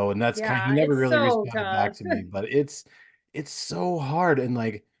 So, and that's kind of, he Yeah, never it's really so responded back tough. to me, but it's so hard. And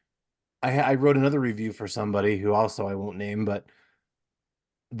like, I wrote another review for somebody who also I won't name, but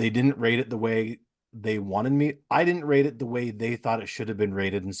they didn't rate it the way they wanted me. I didn't rate it the way they thought it should have been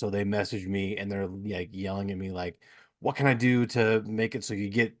rated, and so they messaged me and they're like yelling at me like, "What can I do to make it so you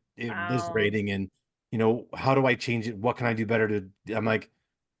get this Wow. rating?" And how do I change it? What can I do better to? I'm like,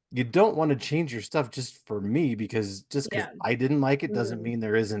 you don't want to change your stuff just for me because just because Yeah. I didn't like it doesn't Mhm. mean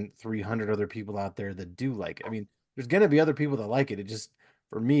there isn't 300 other people out there that do like it. I mean, there's gonna be other people that like it. It just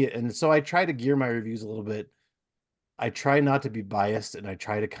for me, and so I try to gear my reviews a little bit. I try not to be biased and I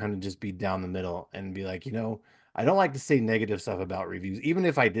try to kind of just be down the middle and be like, I don't like to say negative stuff about reviews. Even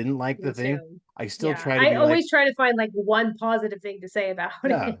if I didn't like the Me thing, too. I still Yeah, try to I be like, always try to find like one positive thing to say about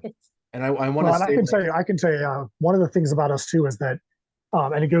yeah. it. And I want to Well, and say like, I can tell you, one of the things about us too is that,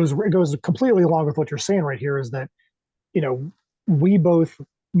 and it goes completely along with what you're saying right here, is that you know we both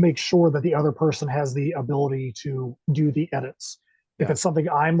make sure that the other person has the ability to do the edits. If yeah, it's something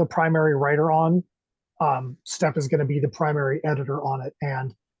I'm the primary writer on, Steph is going to be the primary editor on it,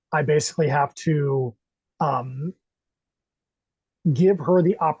 and I basically have to um, give her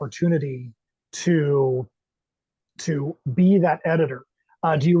the opportunity to be that editor.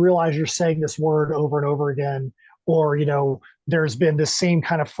 yeah, Do you realize you're saying this word over and over again? Or, there's been this same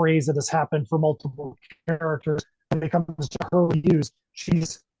kind of phrase that has happened for multiple characters. When it comes to her reviews,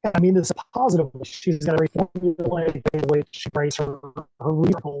 I mean this positively, she's got a very formulaic way she writes her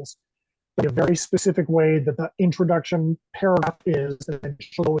articles, but a very specific way that the introduction paragraph is, and then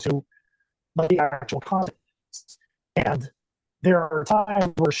she'll go to the actual content. And there are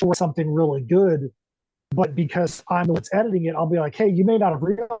times where she'll write something really good, but because I'm the one that's editing it, I'll be like, hey, you may not have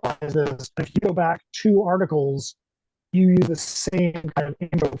realized this. If you go back 2 articles, you use the same kind of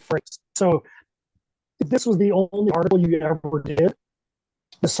intro phrase. So if this was the only article you ever did,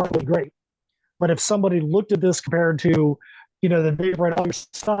 this certainly great. But if somebody looked at this compared to, that they've read all your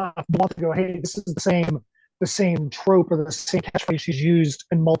stuff, they want to go, hey, this is the same trope or the same catchphrase she's used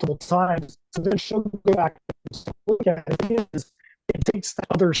in multiple times. So then she'll go back and look at it. It takes the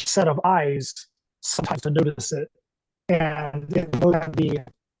other set of eyes sometimes to notice it. And the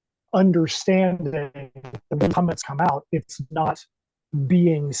understanding that when comments come out, it's not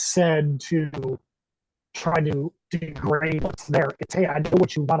being said to try to degrade what's there. It's, hey, I know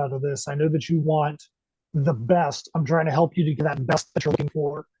what you want out of this. I know that you want the best. I'm trying to help you to get that best that you're looking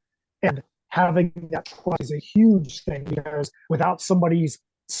for. And having that trust is a huge thing, because without somebody's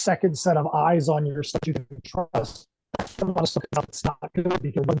second set of eyes on your stuff you can trust, a lot of stuff that's not good,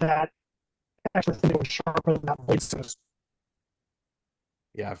 because when that extra thing will sharpen that blade system.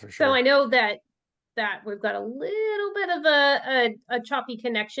 yeah, for So sure. I know that we've got a little bit of a choppy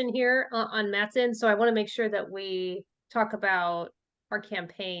connection here on Matt's end, so I want to make sure that we talk about our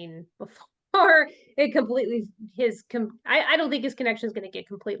campaign before it completely I don't think his connection is going to get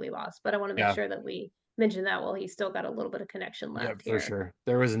completely lost, but I want to make Yeah, sure that we mention that while he's still got a little bit of connection yeah, left for here. sure.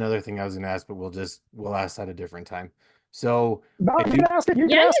 There was another thing I was gonna ask, but we'll ask that a different time. So No, I you do. can ask it. You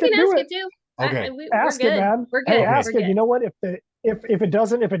can Yeah, you ask it. can Do ask it. it too. Okay, We're Ask it, good. man. We're Hey, good. okay, We're ask it. You good. know what? If it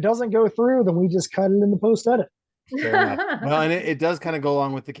doesn't go through, then we just cut it in the post edit. fair enough. Well, and it does kind of go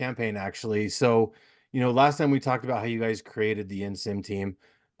along with the campaign actually. So, last time we talked about how you guys created the InSim team.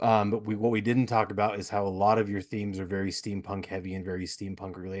 But what we didn't talk about is how a lot of your themes are very steampunk heavy and very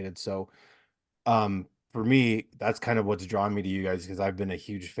steampunk related. So, for me, that's kind of what's drawn me to you guys because I've been a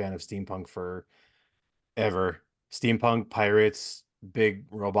huge fan of steampunk forever. Steampunk, pirates, big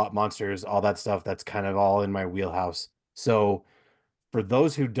robot monsters, all that stuff, that's kind of all in my wheelhouse. So, for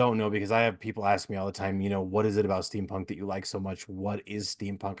those who don't know, because I have people ask me all the time, what is it about steampunk that you like so much? What is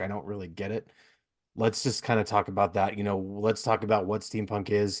steampunk? I don't really get it. Let's just kind of talk about that. Let's talk about what steampunk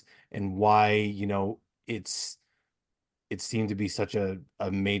is and why, it's it seemed to be such a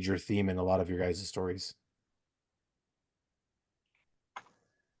major theme in a lot of your guys' stories.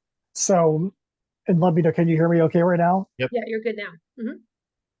 So, and let me know. Can you hear me okay right now? Yep. Yeah, you're good now.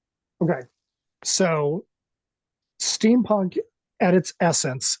 Okay. So, steampunk at its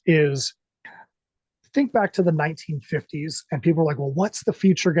essence is, think back to the 1950s, and people were like, well, what's the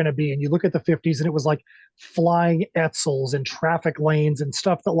future going to be? And you look at the 50s, and it was like flying Etzels and traffic lanes and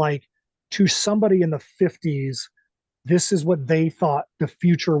stuff that, like, to somebody in the 50s, this is what they thought the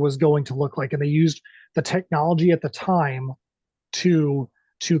future was going to look like. And they used the technology at the time to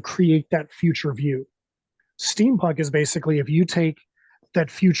create that future view. Steampunk is basically, if you take that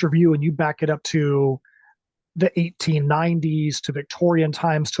future view and you back it up to the 1890s, to Victorian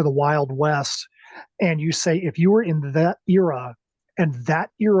times, to the Wild West, and you say, if you were in that era And that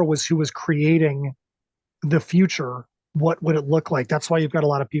era was who was creating the future. What would it look like? That's why you've got a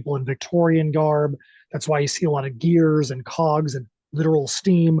lot of people in Victorian garb. That's why you see a lot of gears and cogs and literal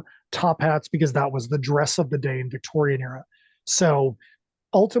steam top hats, because that was the dress of the day in Victorian era. So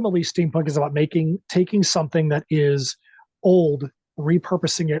ultimately, steampunk is about taking something that is old,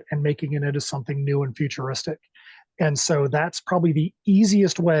 repurposing it, and making it into something new and futuristic. And so that's probably the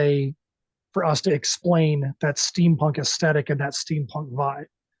easiest way for us to explain that steampunk aesthetic and that steampunk vibe.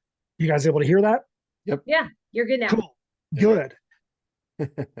 You guys able to hear that? Yep. Yeah, you're good now. Cool. Good.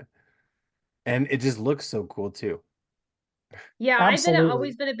 And it just looks so cool too. Yeah, Absolutely. I've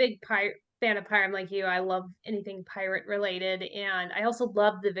always been a big fan of pirate. I'm like you. I love anything pirate related, and I also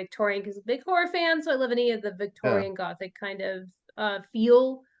love the Victorian because I'm a big horror fan. So I love any of the Victorian Gothic kind of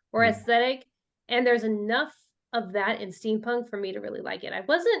feel or aesthetic. And there's enough of that in steampunk for me to really like it. I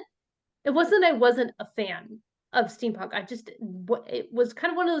wasn't a fan of steampunk. It was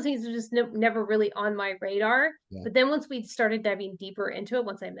kind of one of those things that just never really on my radar. Yeah. But then once we started diving deeper into it,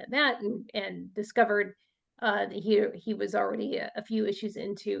 once I met Matt and discovered he was already a few issues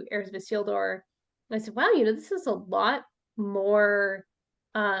into Heirs of Isildur, I said, wow, this is a lot more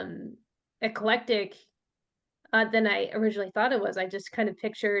eclectic than I originally thought it was. I just kind of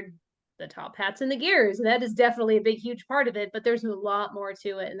pictured the top hats and the gears, and that is definitely a big, huge part of it. But there's a lot more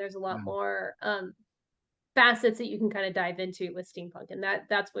to it, and there's a lot more facets that you can kind of dive into with steampunk, and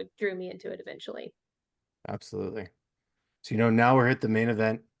that's what drew me into it eventually. Absolutely. So, now we're at the main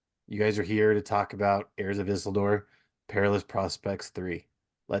event. You guys are here to talk about Heirs of Isildur, Perilous Prospects 3.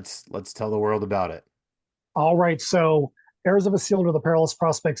 Let's tell the world about it. All right. So Heirs of Isildur, the Perilous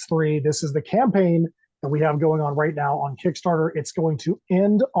Prospects 3. This is the campaign that we have going on right now on Kickstarter. It's going to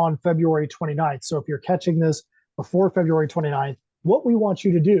end on February 29th. So if you're catching this before February 29th, what we want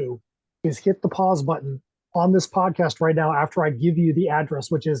you to do is hit the pause button on this podcast right now after I give you the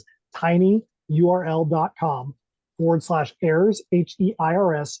address, which is tinyurl.com/heirs,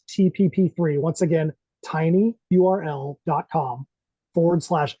 HEIRS TPP3. Once again,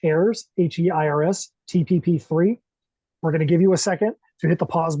 tinyurl.com/heirs, HEIRS TPP3. We're going to give you a second to hit the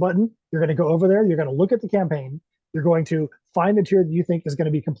pause button. You're going to go over there. You're going to look at the campaign. You're going to find the tier that you think is going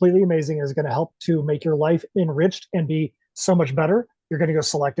to be completely amazing, is going to help to make your life enriched and be so much better. You're going to go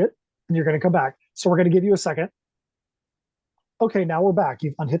select it, and you're going to come back. So we're going to give you a second. Okay, now we're back.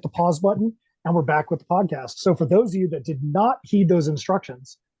 You've unhit the pause button, and we're back with the podcast. So for those of you that did not heed those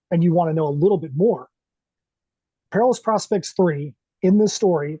instructions and you want to know a little bit more, Perilous Prospects 3, in this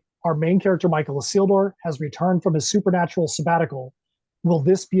story, our main character, Michael Isildur, has returned from his supernatural sabbatical. Will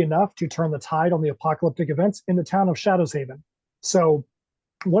this be enough to turn the tide on the apocalyptic events in the town of Shadowshaven? So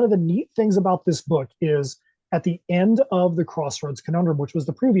one of the neat things about this book is at the end of the Crossroads Conundrum, which was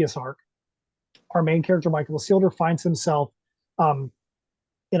the previous arc, our main character, Michael Isildur, finds himself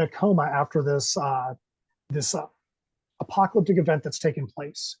in a coma after this apocalyptic event that's taken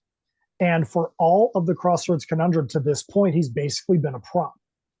place. And for all of the Crossroads Conundrum to this point, he's basically been a prop.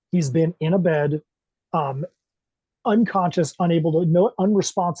 He's been in a bed, unconscious, unable to know,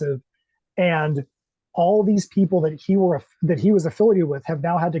 unresponsive, and all these people that he was affiliated with have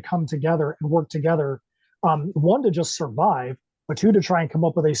now had to come together and work together. One, to just survive, but two, to try and come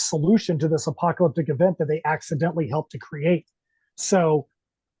up with a solution to this apocalyptic event that they accidentally helped to create. So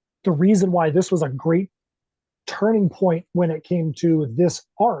the reason why this was a great turning point when it came to this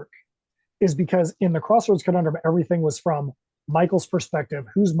arc is because in the Crossroads Conundrum, everything was from Michael's perspective.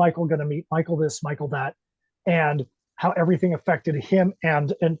 Who's Michael going to meet? Michael this, Michael that, and how everything affected him,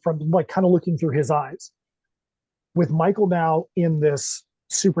 and from like kind of looking through his eyes. With Michael now in this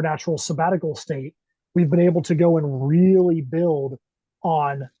supernatural sabbatical state, we've been able to go and really build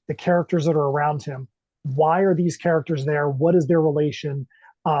on the characters that are around him. Why are these characters there? What is their relation?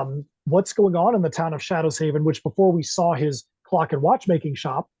 What's going on in the town of Shadowshaven, which before we saw his clock and watchmaking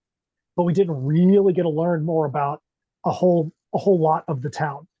shop, but we didn't really get to learn more about a whole lot of the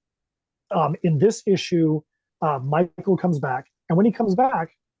town. In this issue, Michael comes back, and when he comes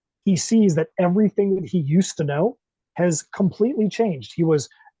back, he sees that everything that he used to know has completely changed. He was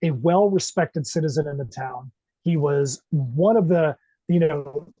a well-respected citizen in the town. He was one of the,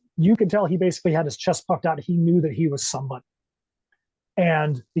 you can tell he basically had his chest puffed out. He knew that he was somebody.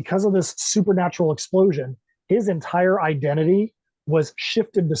 And because of this supernatural explosion, his entire identity was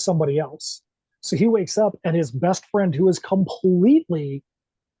shifted to somebody else. So he wakes up, and his best friend, who is completely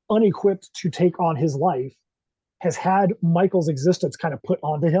unequipped to take on his life, has had Michael's existence kind of put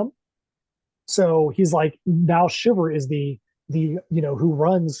onto him. So he's like, now Shiver is the who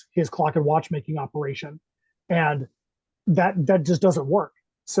runs his clock and watchmaking operation, and that just doesn't work.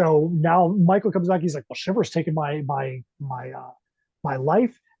 So now Michael comes back. He's like, well, Shiver's taken my my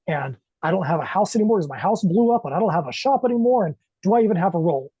life, and I don't have a house anymore because my house blew up, and I don't have a shop anymore. And do I even have a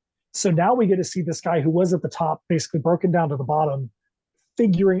role? So now we get to see this guy who was at the top, basically broken down to the bottom,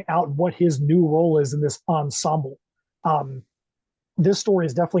 figuring out what his new role is in this ensemble. Um, this story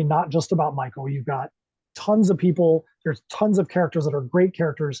is definitely not just about Michael. You've got tons of people. There's tons of characters that are great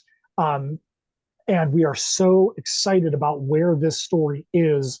characters. And we are so excited about where this story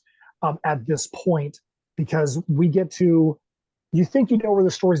is at this point, because we get to, you think you know where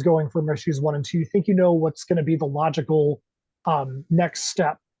the story's going from issues 1 and 2. You think you know what's going to be the logical next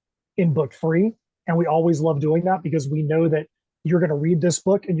step in book 3. And we always love doing that because we know that you're going to read this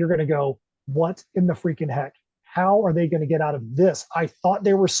book and you're going to go, what in the freaking heck? How are they going to get out of this? I thought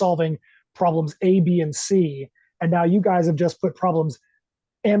they were solving problems A, B, and C. And now you guys have just put problems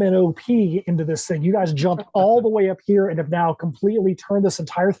M and O P into this thing. You guys jumped all the way up here and have now completely turned this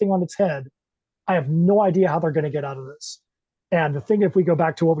entire thing on its head. I have no idea how they're going to get out of this. And the thing, if we go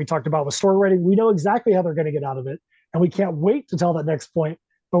back to what we talked about with story writing, we know exactly how they're going to get out of it. And we can't wait to tell that next point.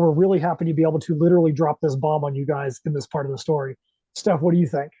 But we're really happy to be able to literally drop this bomb on you guys in this part of the story. Steph, what do you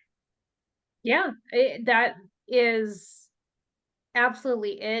think? Yeah, that is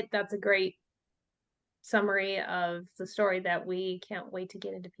absolutely it. That's a great summary of the story that we can't wait to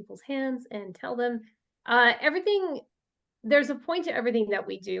get into people's hands and tell them. Everything, there's a point to everything that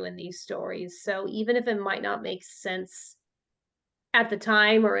we do in these stories. So even if it might not make sense at the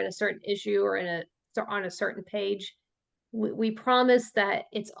time or in a certain issue or on a certain page, we promise that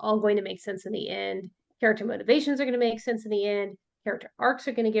it's all going to make sense in the end. Character motivations are going to make sense in the end. Character arcs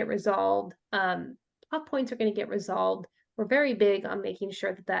are going to get resolved. Plot points are going to get resolved. We're very big on making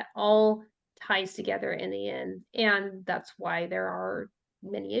sure that that all ties together in the end, and that's why there are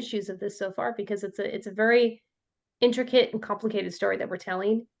many issues of this so far, because it's a very intricate and complicated story that we're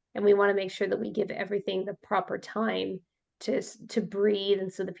telling, and we want to make sure that we give everything the proper time to breathe,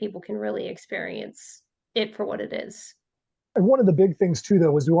 and so that people can really experience it for what it is. And one of the big things too,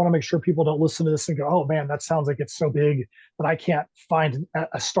 though, is we want to make sure people don't listen to this and go, "Oh man, that sounds like it's so big that I can't find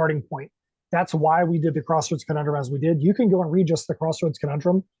a starting point." That's why we did the Crossroads Conundrum as we did. You can go and read just the Crossroads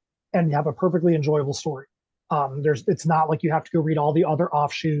Conundrum and have a perfectly enjoyable story. It's not like you have to go read all the other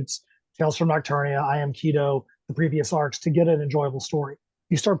offshoots, Tales from Nocturnia, I Am Qido, the previous arcs to get an enjoyable story.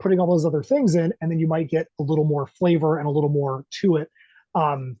 You start putting all those other things in, and then you might get a little more flavor and a little more to it.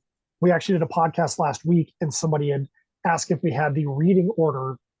 We actually did a podcast last week, and somebody had asked if we had the reading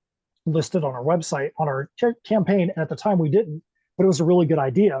order listed on our website on our campaign. And at the time we didn't, but it was a really good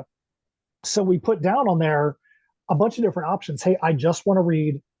idea. So we put down on there a bunch of different options. Hey, I just want to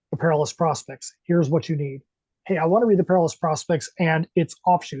read the Perilous Prospects. Here's what you need. Hey, I want to read the Perilous Prospects and its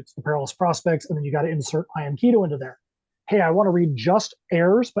offshoots, the Perilous Prospects, and then you got to insert I Am Qido into there. Hey, I want to read just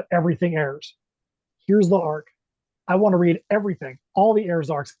Heirs, but everything Heirs. Here's the arc. I want to read everything, all the Heirs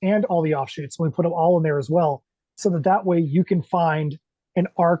arcs and all the offshoots. And we put them all in there as well, so that way you can find an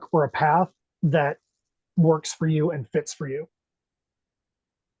arc or a path that works for you and fits for you.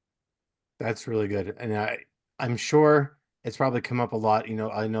 That's really good. And I'm sure it's probably come up a lot.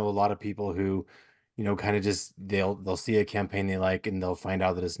 I know a lot of people who, kind of just they'll see a campaign they like and they'll find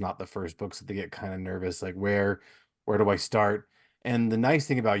out that it's not the first book, so they get kind of nervous, like where do I start? And the nice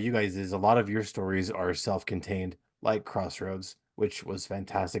thing about you guys is a lot of your stories are self-contained, like Crossroads, which was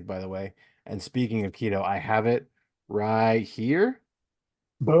fantastic, by the way. And speaking of Qido, I have it right here.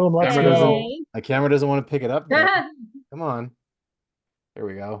 Boom, let's Camera doesn't, go. my camera doesn't want to pick it up yet. Come on. There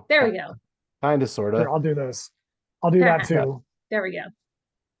we go. There we go. Kind of, sort Here, of. I'll do this. I'll do that too. There we go.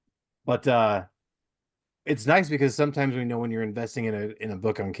 But it's nice because sometimes we know when you're investing in a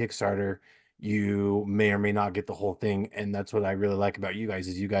book on Kickstarter, you may or may not get the whole thing. And that's what I really like about you guys,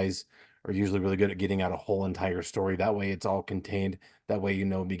 is you guys are usually really good at getting out a whole entire story. That way it's all contained. That way,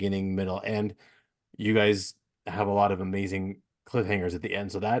 beginning, middle, end. You guys have a lot of amazing cliffhangers at the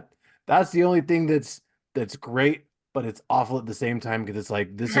end. So that's the only thing that's great, but it's awful at the same time, because it's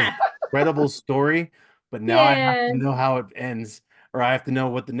like, this is an incredible story, but now I have to know how it ends, or I have to know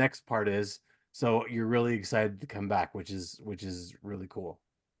what the next part is. So you're really excited to come back, which is really cool.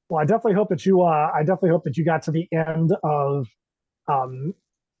 Well, I definitely hope that you got to the end of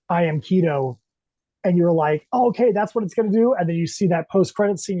I Am Qido and you're like, oh, okay, that's what it's going to do. And then you see that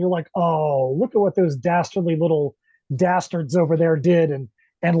post-credit scene, you're like, oh, look at what those dastardly little dastards over there did,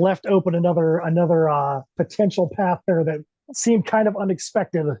 and left open another potential path there that seemed kind of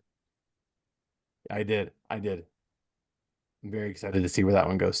unexpected. I did. I'm very excited to see where that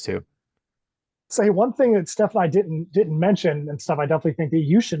one goes too. Say one thing that Steph and I didn't mention, and stuff I definitely think that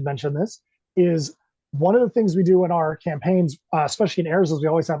you should mention this, is one of the things we do in our campaigns, especially in Heirs, is we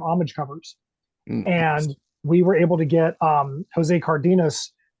always have homage covers. And we were able to get Jose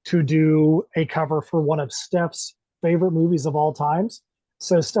Cardenas to do a cover for one of Steph's favorite movies of all times.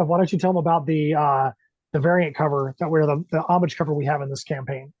 So, Steph, why don't you tell them about the variant cover that we're the homage cover we have in this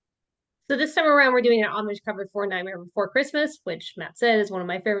campaign? So this time around, we're doing an homage cover for Nightmare Before Christmas, which Matt said is one of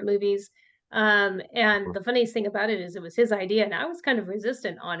my favorite movies. And the funniest thing about it is it was his idea, and I was kind of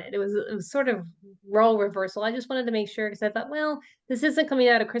resistant on it. It was sort of role reversal. I just wanted to make sure because I thought, well, this isn't coming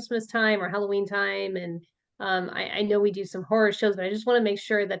out at Christmas time or Halloween time, and I know we do some horror shows, but I just want to make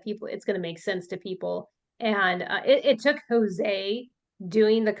sure that it's going to make sense to people. And it took Jose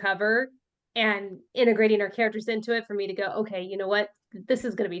doing the cover and integrating our characters into it for me to go, okay, you know what? This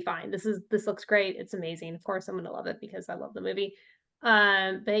is going to be fine. This looks great. It's amazing. Of course, I'm going to love it because I love the movie.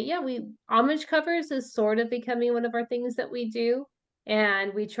 But yeah, we homage covers is sort of becoming one of our things that we do,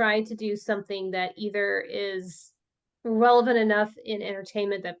 and we try to do something that either is relevant enough in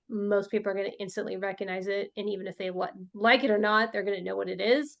entertainment that most people are going to instantly recognize it, and even if they like it or not, they're going to know what it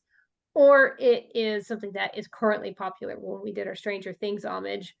is, or it is something that is currently popular. When we did our Stranger Things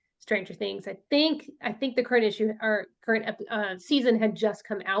homage, Stranger Things, I think the current issue or current season had just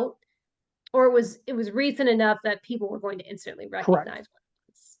come out, or it was recent enough that people were going to instantly Correct. recognize what it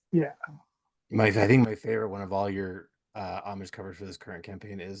was. Yeah. I think my favorite one of all your homage covers for this current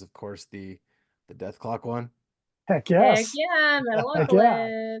campaign is, of course, the Death Clock one. Heck Heck yes. yeah, Heck yeah.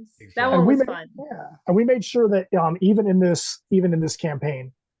 Metalocalypse. Big That fan. one And we was made fun. and we made sure that even in this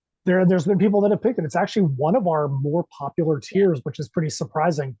campaign, there's been people that have picked it. It's actually one of our more popular Yeah. tiers, which is pretty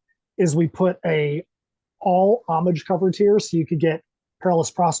surprising. Is we put a all homage cover tier, so you could get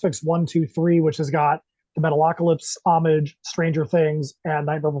Perilous Prospects 1, 2, 3, which has got the Metalocalypse homage, Stranger Things, and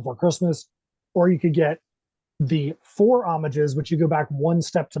Nightmare Before Christmas, or you could get the 4 homages, which you go back one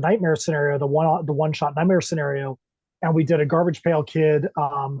step to Nightmare scenario, the one shot Nightmare scenario, and we did a Garbage Pail Kid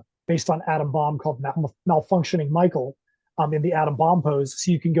based on Atom Bomb called Malfunctioning Michael in the Atom Bomb pose,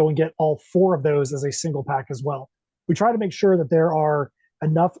 so you can go and get all 4 of those as a single pack as well. We try to make sure that there are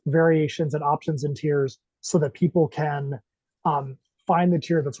enough variations and options in tiers so that people can find the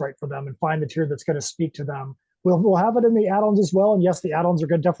tier that's right for them and find the tier that's going to speak to them. We'll have it in the add-ons as well, and yes, the add-ons are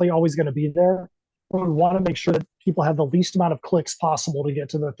definitely always going to be there. But we want to make sure that people have the least amount of clicks possible to get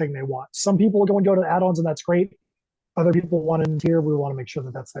to the thing they want. Some people are going to go to the add-ons, and that's great. Other people want in tier. We want to make sure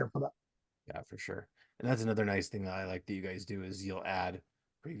that that's there for them. Yeah, for sure. And that's another nice thing that I like that you guys do is you'll add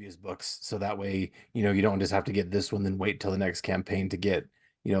previous books. So that way, you don't just have to get this one, then wait till the next campaign to get,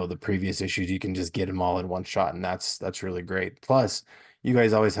 the previous issues. You can just get them all in one shot. And that's really great. Plus, you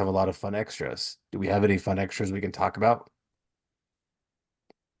guys always have a lot of fun extras. Do we have any fun extras we can talk about?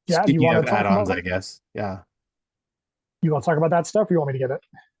 Yeah, do you Speaking want of to talk add-ons, about I guess. Yeah. you want to talk about that stuff, or you want me to get it?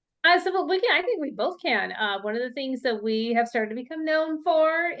 So we can. I think we both can. One of the things that we have started to become known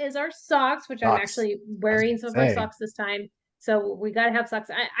for is our socks, which I'm Socks. actually I was wearing gonna some of our say, socks this time. So we got to have socks.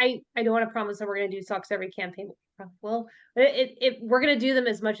 I don't want to promise that we're going to do socks every campaign. Well, we're going to do them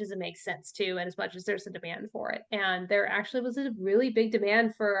as much as it makes sense too, and as much as there's a demand for it. And there actually was a really big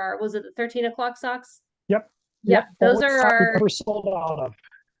demand for was it the 13 o'clock socks? Yep. Yeah, those Only are stock we've our ever sold out of.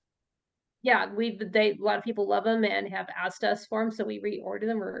 yeah, a lot of people love them and have asked us for them, so we reordered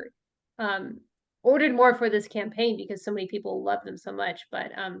them or um ordered more for this campaign because so many people love them so much.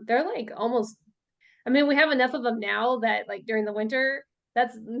 But they're like almost, I mean, we have enough of them now that like during the winter,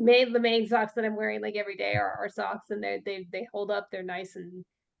 that's made the main socks that I'm wearing like every day are our socks, and they hold up, they're nice, and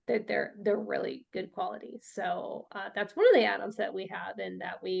they're really good quality. So that's one of the add-ons that we have and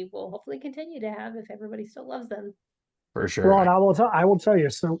that we will hopefully continue to have if everybody still loves them. for sure. Well, and I will tell you.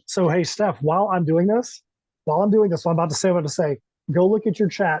 So hey, Steph, while I'm doing this, what I'm about to say, I'm about to say, go look at your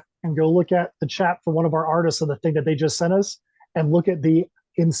chat and go look at the chat for one of our artists and the thing that they just sent us, and look at the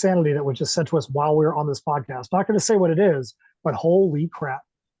insanity that was just sent to us while we were on this podcast. Not going to say what it is, but holy crap.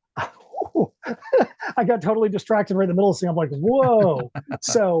 I got totally distracted right in the middle of the thing. I'm like, whoa.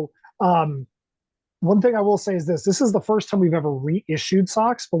 So one thing I will say is this is the first time we've ever reissued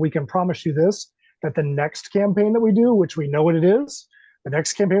socks, but we can promise you this, that the next campaign that we do, which we know what it is, the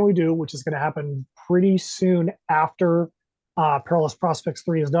next campaign we do, which is going to happen pretty soon after Perilous Prospects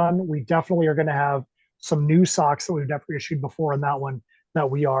 3 is done, we definitely are going to have some new socks that we've never issued before in that one that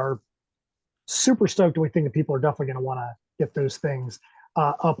we are super stoked, and we think that people are definitely going to want to get those things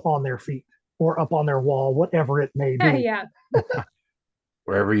up on their feet or up on their wall, whatever it may be. Yeah.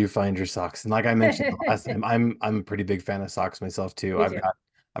 Wherever you find your socks. And like I mentioned the last time, I'm a pretty big fan of socks myself too. Me too.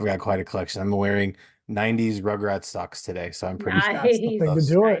 I've got quite a collection. I'm wearing 90s Rugrats socks today, so I'm pretty Nice. That's the thing to those.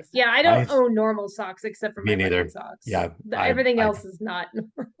 do it. Nice. Yeah, I don't Nice. own normal socks except for Me my running neither. socks. Yeah, Everything I else is not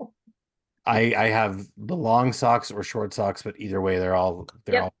normal. I have the long socks or short socks, but either way, they're Yep,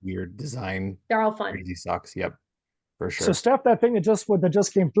 all weird design, they're all fun. crazy socks. Yep, for So, sure. Steph, that thing that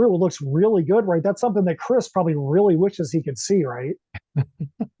just came through, it looks really good, right? That's something that Chris probably really wishes he could see, right?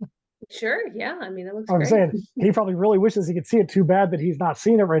 Sure, yeah. I mean, it looks I'm great. saying he probably really wishes he could see it. Too bad that he's not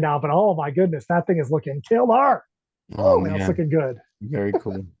seeing it right now. But oh my goodness, that thing is looking killer. Oh Oh, man, it's man, looking good. very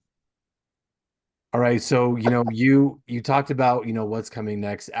cool. All right, so you talked about what's coming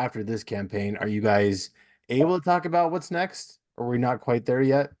next after this campaign. Are you guys able to talk about what's next? Or are we not quite there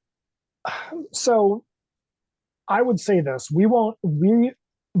yet? So I would say this: we won't.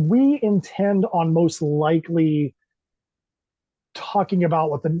 We intend on most likely talking about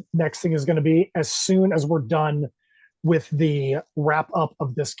what the next thing is going to be as soon as we're done with the wrap up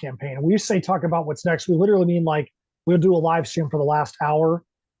of this campaign. And we say talk about what's next. We literally mean like we'll do a live stream for the last hour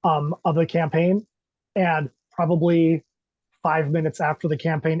of the campaign, and probably 5 minutes after the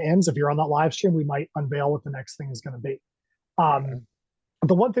campaign ends, if you're on that live stream, we might unveil what the next thing is going to be. Okay.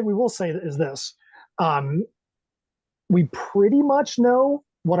 The one thing we will say is this: um, we pretty much know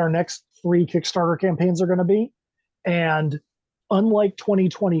what our next 3 Kickstarter campaigns are going to be, and unlike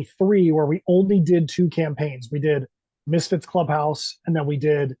 2023, where we only did 2 campaigns, we did Misfitz Clubhouse, and then we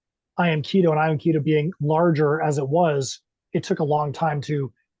did I Am Qido, and I Am Qido being larger as it was, it took a long time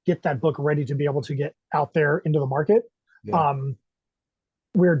to get that book ready to be able to get out there into the market. Yeah, Um,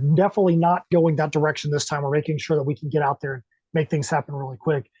 we're definitely not going that direction this time. We're making sure that we can get out there and make things happen really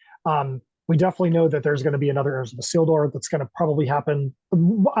quick. We definitely know that there's going to be another Heirs of Isildur that's going to probably happen.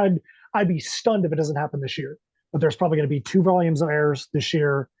 I'd be stunned if it doesn't happen this year, but there's probably going to be 2 volumes of Heirs this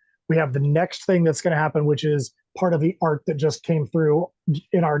year. We have the next thing that's going to happen, which is part of the art that just came through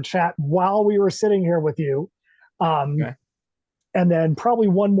in our chat while we were sitting here with you. Um, okay. and then probably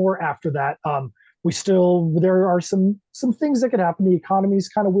one more after that. There are some things that could happen. The economy is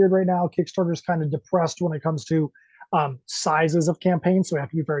kind of weird right now. Kickstarter's kind of depressed when it comes to sizes of campaigns, so we have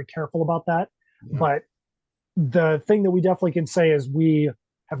to be very careful about that. Yeah, But the thing that we definitely can say is we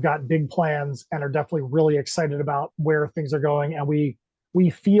have got big plans and are definitely really excited about where things are going, and we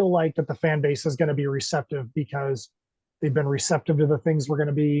feel like that the fan base is going to be receptive because they've been receptive to the things we're going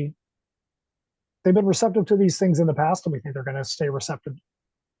to be. They've been receptive to these things in the past, and we think they're going to stay receptive.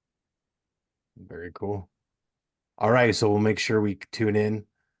 very cool. All right, so we'll make sure we tune in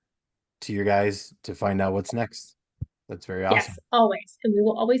to you guys to find out what's next. That's very Yes, awesome. always. And we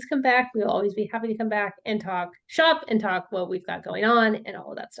will always come back. We will always be happy to come back and talk shop and talk what we've got going on and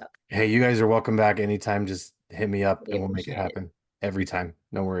all of that stuff. Hey, you guys are welcome back anytime. Just hit me up We and we'll make it appreciate it. happen every time.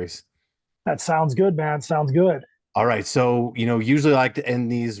 No worries. That sounds good, man. Sounds good. All right. So, usually I like to end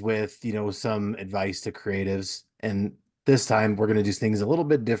these with, some advice to creatives. And this time we're going to do things a little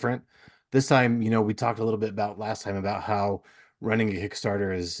bit different. This time, we talked a little bit about last time about how running a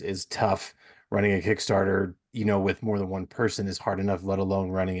Kickstarter is tough. Running a Kickstarter, with more than one person is hard enough, let alone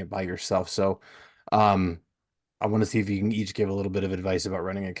running it by yourself. So, um, I want to see if you can each give a little bit of advice about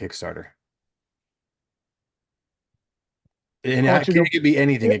running a Kickstarter. And I'll let you it go. could be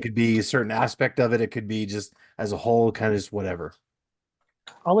anything. Yeah, It could be a certain aspect of it. It could be just as a whole, kind of just whatever.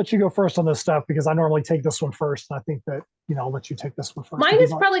 I'll let you go first on this stuff because I normally take this one first. And I think that, I'll let you take this one first. Mine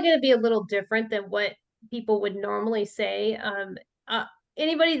is probably going to be a little different than what people would normally say.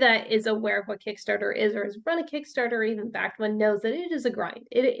 Anybody that is aware of what Kickstarter is or has run a Kickstarter or even backed one knows that it is a grind.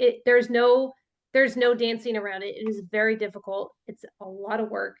 There's no dancing around it. It is very difficult. It's a lot of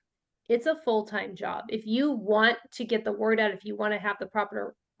work. It's a full-time job. If you want to get the word out, if you want to have the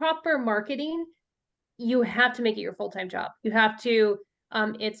proper marketing, you have to make it your full-time job. You have to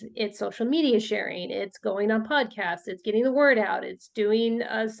it's social media sharing, it's going on podcasts, it's getting the word out, it's doing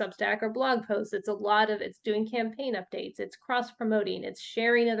a Substack or blog posts, it's doing campaign updates, it's cross promoting, it's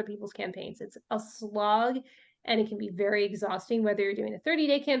sharing other people's campaigns. It's a slog and it can be very exhausting whether you're doing a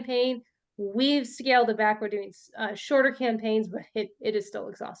 30-day campaign. We've scaled it back. We're doing shorter campaigns, but it is still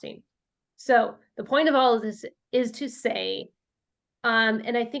exhausting. So the point of all of this is to say,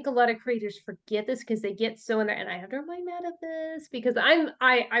 and I think a lot of creators forget this because they get so in there, and I have to remind Matt of this because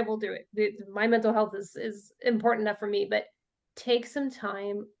I will do it. My mental health is important enough for me, but take some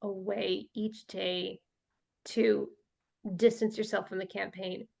time away each day to distance yourself from the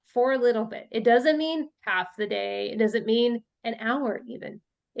campaign for a little bit. It doesn't mean half the day, it doesn't mean an hour even.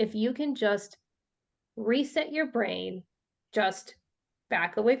 If you can just reset your brain, just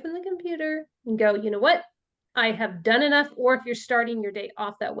back away from the computer and go, you know what? I have done enough. Or if you're starting your day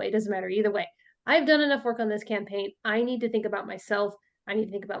off that way, it doesn't matter either way. I've done enough work on this campaign. I need to think about myself. I need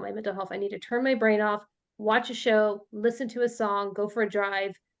to think about my mental health. I need to turn my brain off, watch a show, listen to a song, go for a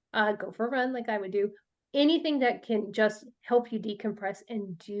drive, go for a run like I would do, anything that can just help you decompress,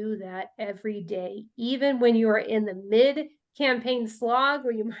 and do that every day, even when you are in the mid-campaign slog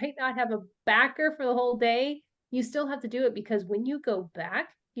where you might not have a backer for the whole day, you still have to do it, because when you go back,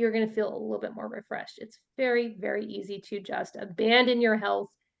 you're going to feel a little bit more refreshed. It's very, very easy to just abandon your health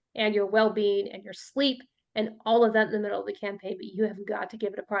and your well-being and your sleep and all of that in the middle of the campaign, but you have got to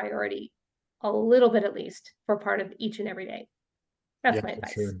give it a priority, a little bit at least, for part of each and every day. Yeah, That's my for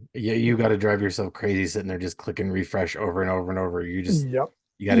advice. sure. Yeah, you got to drive yourself crazy sitting there just clicking refresh over and over and over. Yep. You got to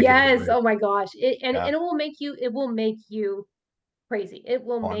give it a Yes. break. Oh my gosh. And Yeah. it will make you crazy. It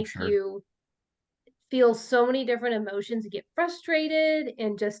will Oh, I'm make sure. you feel so many different emotions, get frustrated,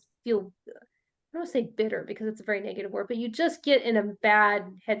 and just feel, I don't want to say bitter because it's a very negative word, but you just get in a bad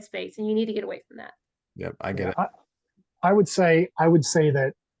headspace and you need to get away from that. Yep, I get Yeah. it. I would say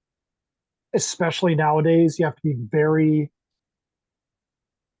that especially nowadays, you have to be very,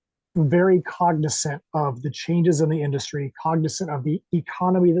 very cognizant of the changes in the industry, cognizant of the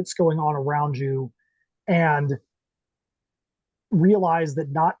economy that's going on around you, and realize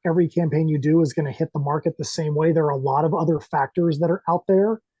that not every campaign you do is going to hit the market the same way. There are a lot of other factors that are out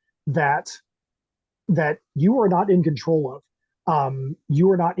there that you are not in control of. You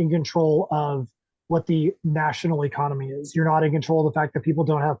are not in control of what the national economy is. You're not in control of the fact that people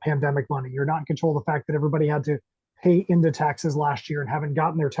don't have pandemic money. You're not in control of the fact that everybody had to pay into taxes last year and haven't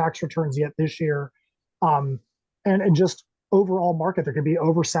gotten their tax returns yet this year. Um, and just overall market, there could be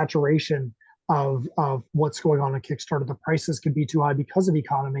oversaturation of what's going on in Kickstarter. The prices could be too high because of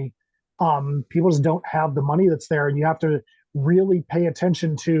economy. People just don't have the money that's there, and you have to really pay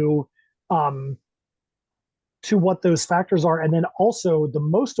attention um, to what those factors are. And then also, the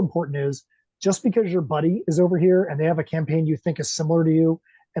most important is, just because your buddy is over here and they have a campaign you think is similar to you,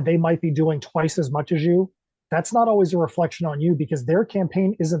 and they might be doing twice as much as you, that's not always a reflection on you, because their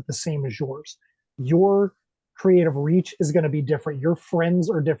campaign isn't the same as yours. Your creative reach is going to be different. Your friends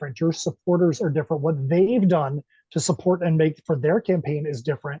are different. Your supporters are different. What they've done to support and make for their campaign is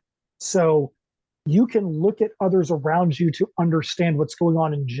different. So you can look at others around you to understand what's going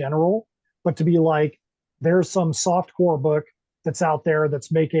on in general, but to be like, there's some soft core book that's out there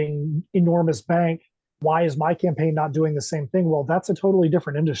that's making enormous bank. Why is my campaign not doing the same thing? Well, that's a totally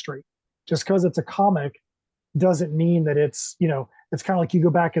different industry. Just because it's a comic doesn't mean that it's kind of like you go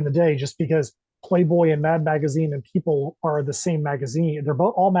back in the day, just because Playboy and Mad Magazine and People are the same magazine. They're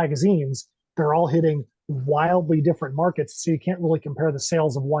both all magazines. They're all hitting wildly different markets. So you can't really compare the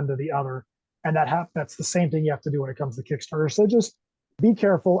sales of one to the other. And that's the same thing you have to do when it comes to Kickstarter. So just be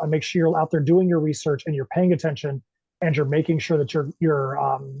careful and make sure you're out there doing your research and you're paying attention, and you're making sure that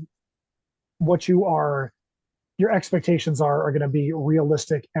what your expectations are going to be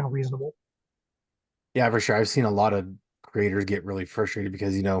realistic and reasonable. Yeah, for sure. I've seen a lot of creators get really frustrated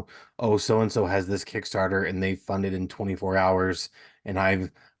because, oh, so and so has this Kickstarter and they funded in 24 hours, and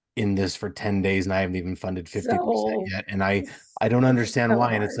I've in this for 10 days and I haven't even funded 50% So yet. And I don't it's understand so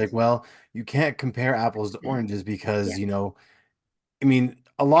why. And it's hard. like, well, you can't compare apples to oranges Yeah. because, I mean,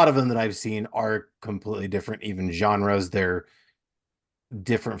 a lot of them that I've seen are completely different, even genres. They're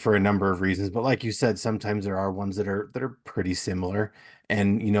different for a number of reasons, but like you said, sometimes there are ones that are pretty similar,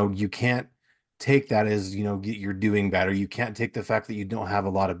 and you can't take that as you're doing better. You can't take the fact that you don't have a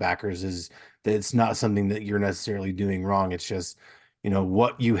lot of backers as that it's not something that you're necessarily doing wrong. It's just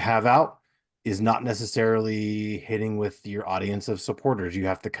what you have out is not necessarily hitting with your audience of supporters. You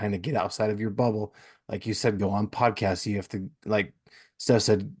have to kind of get outside of your bubble, like you said, go on podcasts. You have to, like Steph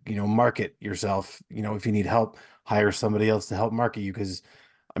said, market yourself. If you need help, hire somebody else to help market you, because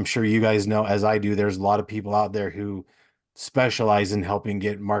I'm sure you guys know, as I do, there's a lot of people out there who specialize in helping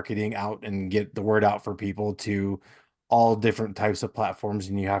get marketing out and get the word out for people to all different types of platforms.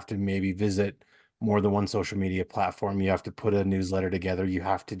 And you have to maybe visit more than one social media platform. You have to put a newsletter together. You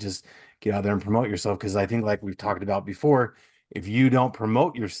have to just get out there and promote yourself. Because I think, like we've talked about before, if you don't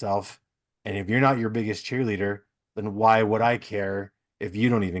promote yourself and if you're not your biggest cheerleader, then why would I care if you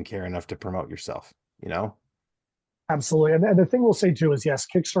don't even care enough to promote yourself, you know? Absolutely. And the thing we'll say too is, yes,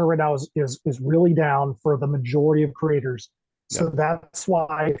 Kickstarter right now is really down for the majority of creators. So Yep. that's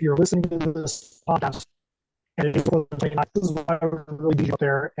why, if you're listening to this podcast and it's this is why I really be out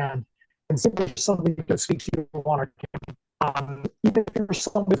there and see if there's somebody that speaks to you on our campaign. Even if you're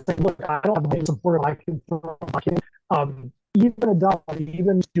somebody saying, look, I don't have any support, I can throw my kid. Even a dollar,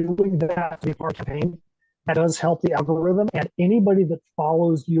 even doing that to be part of the campaign, that does help the algorithm. And anybody that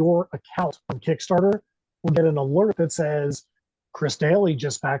follows your account on Kickstarter will get an alert that says Chris Daly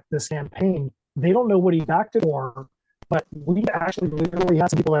just backed this campaign. They don't know what he backed it for, but we actually literally have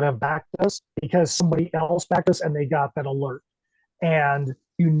some people that have backed us because somebody else backed us and they got that alert. And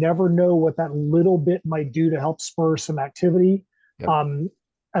You never know what that little bit might do to help spur some activity. Yep.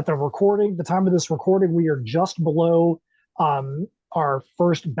 At the time of this recording, we are just below our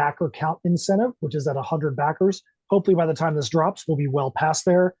first backer count incentive, which is at 100 backers. Hopefully, by the time this drops, we'll be well past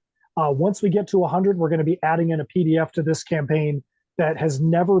there. Once we get to 100, we're going to be adding in a PDF to this campaign that has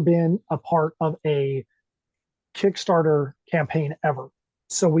never been a part of a Kickstarter campaign ever.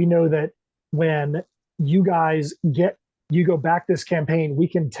 So we know that when you guys go back this campaign, we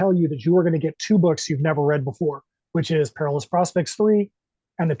can tell you that you are going to get 2 books you've never read before, which is Perilous Prospects 3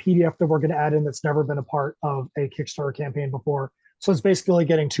 and the PDF that we're going to add in that's never been a part of a Kickstarter campaign before. So it's basically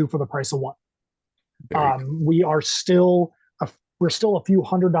getting 2 for the price of 1. We're still a few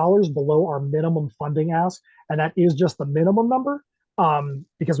 $100s below our minimum funding ask, and that is just the minimum number.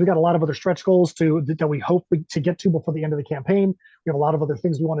 Because we got a lot of other stretch goals that we hope to get to before the end of the campaign. We have a lot of other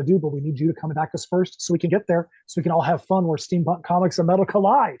things we want to do, but we need you to come back us first so we can get there, so we can all have fun where steampunk comics and metal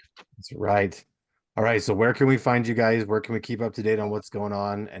collide. That's right. All right. So where can we find you guys? Where can we keep up to date on what's going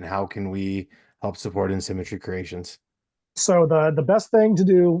on? And how can we help support Insymmetry Creations? So the best thing to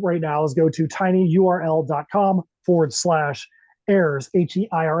do right now is go to tinyurl.com/heirs,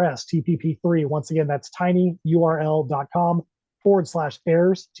 HEIRS, TPP3. Once again, that's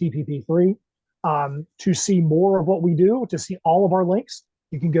tinyurl.com/heirs, TPP3. To see more of what we do, to see all of our links,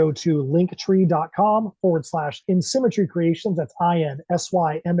 you can go to linktree.com/Insymmetry Creations. That's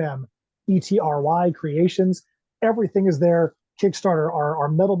INSYMMETRY Creations. Everything is there. Kickstarter, our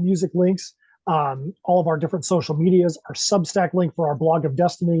metal music links, all of our different social medias, our Substack link for our blog of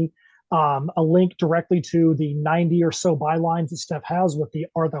destiny, a link directly to the 90 or so bylines that Steph has with the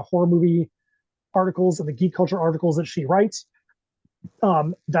horror movie articles and the geek culture articles that she writes.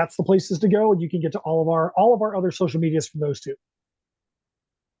 That's the places to go, and you can get to all of our other social medias from those 2.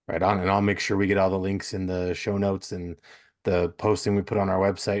 Right on. And I'll make sure we get all the links in the show notes and the posting we put on our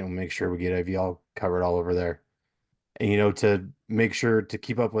website, and we'll make sure we get you all covered all over there. And, to make sure to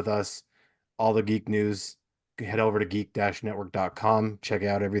keep up with us, all the geek news, head over to geek-network.com. Check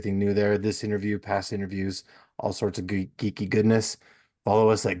out everything new there. This interview, past interviews, all sorts of geeky goodness. Follow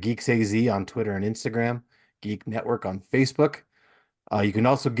us at GeeksAZ on Twitter and Instagram, Geek Network on Facebook. You can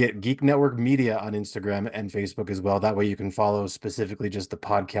also get Geek Network Media on Instagram and Facebook as well. That way you can follow specifically just the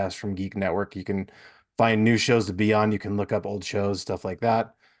podcast from Geek Network. You can find new shows to be on. You can look up old shows, stuff like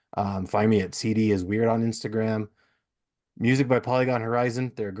that. Find me at CD is Weird on Instagram. Music by Polygon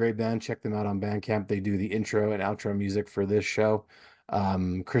Horizon. They're a great band. Check them out on Bandcamp. They do the intro and outro music for this show.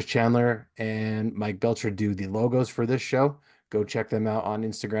 Chris Chandler and Mike Belcher do the logos for this show. Go check them out on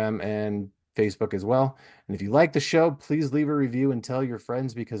Instagram and Facebook as well. And if you like the show, please leave a review and tell your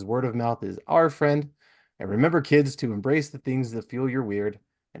friends, because word of mouth is our friend. And remember, kids, to embrace the things that fuel your weird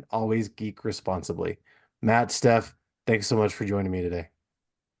and always geek responsibly. Matt, Steph, thanks so much for joining me today.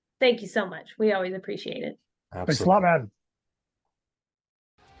 Thank you so much. We always appreciate it. Absolutely. Thanks a lot, man.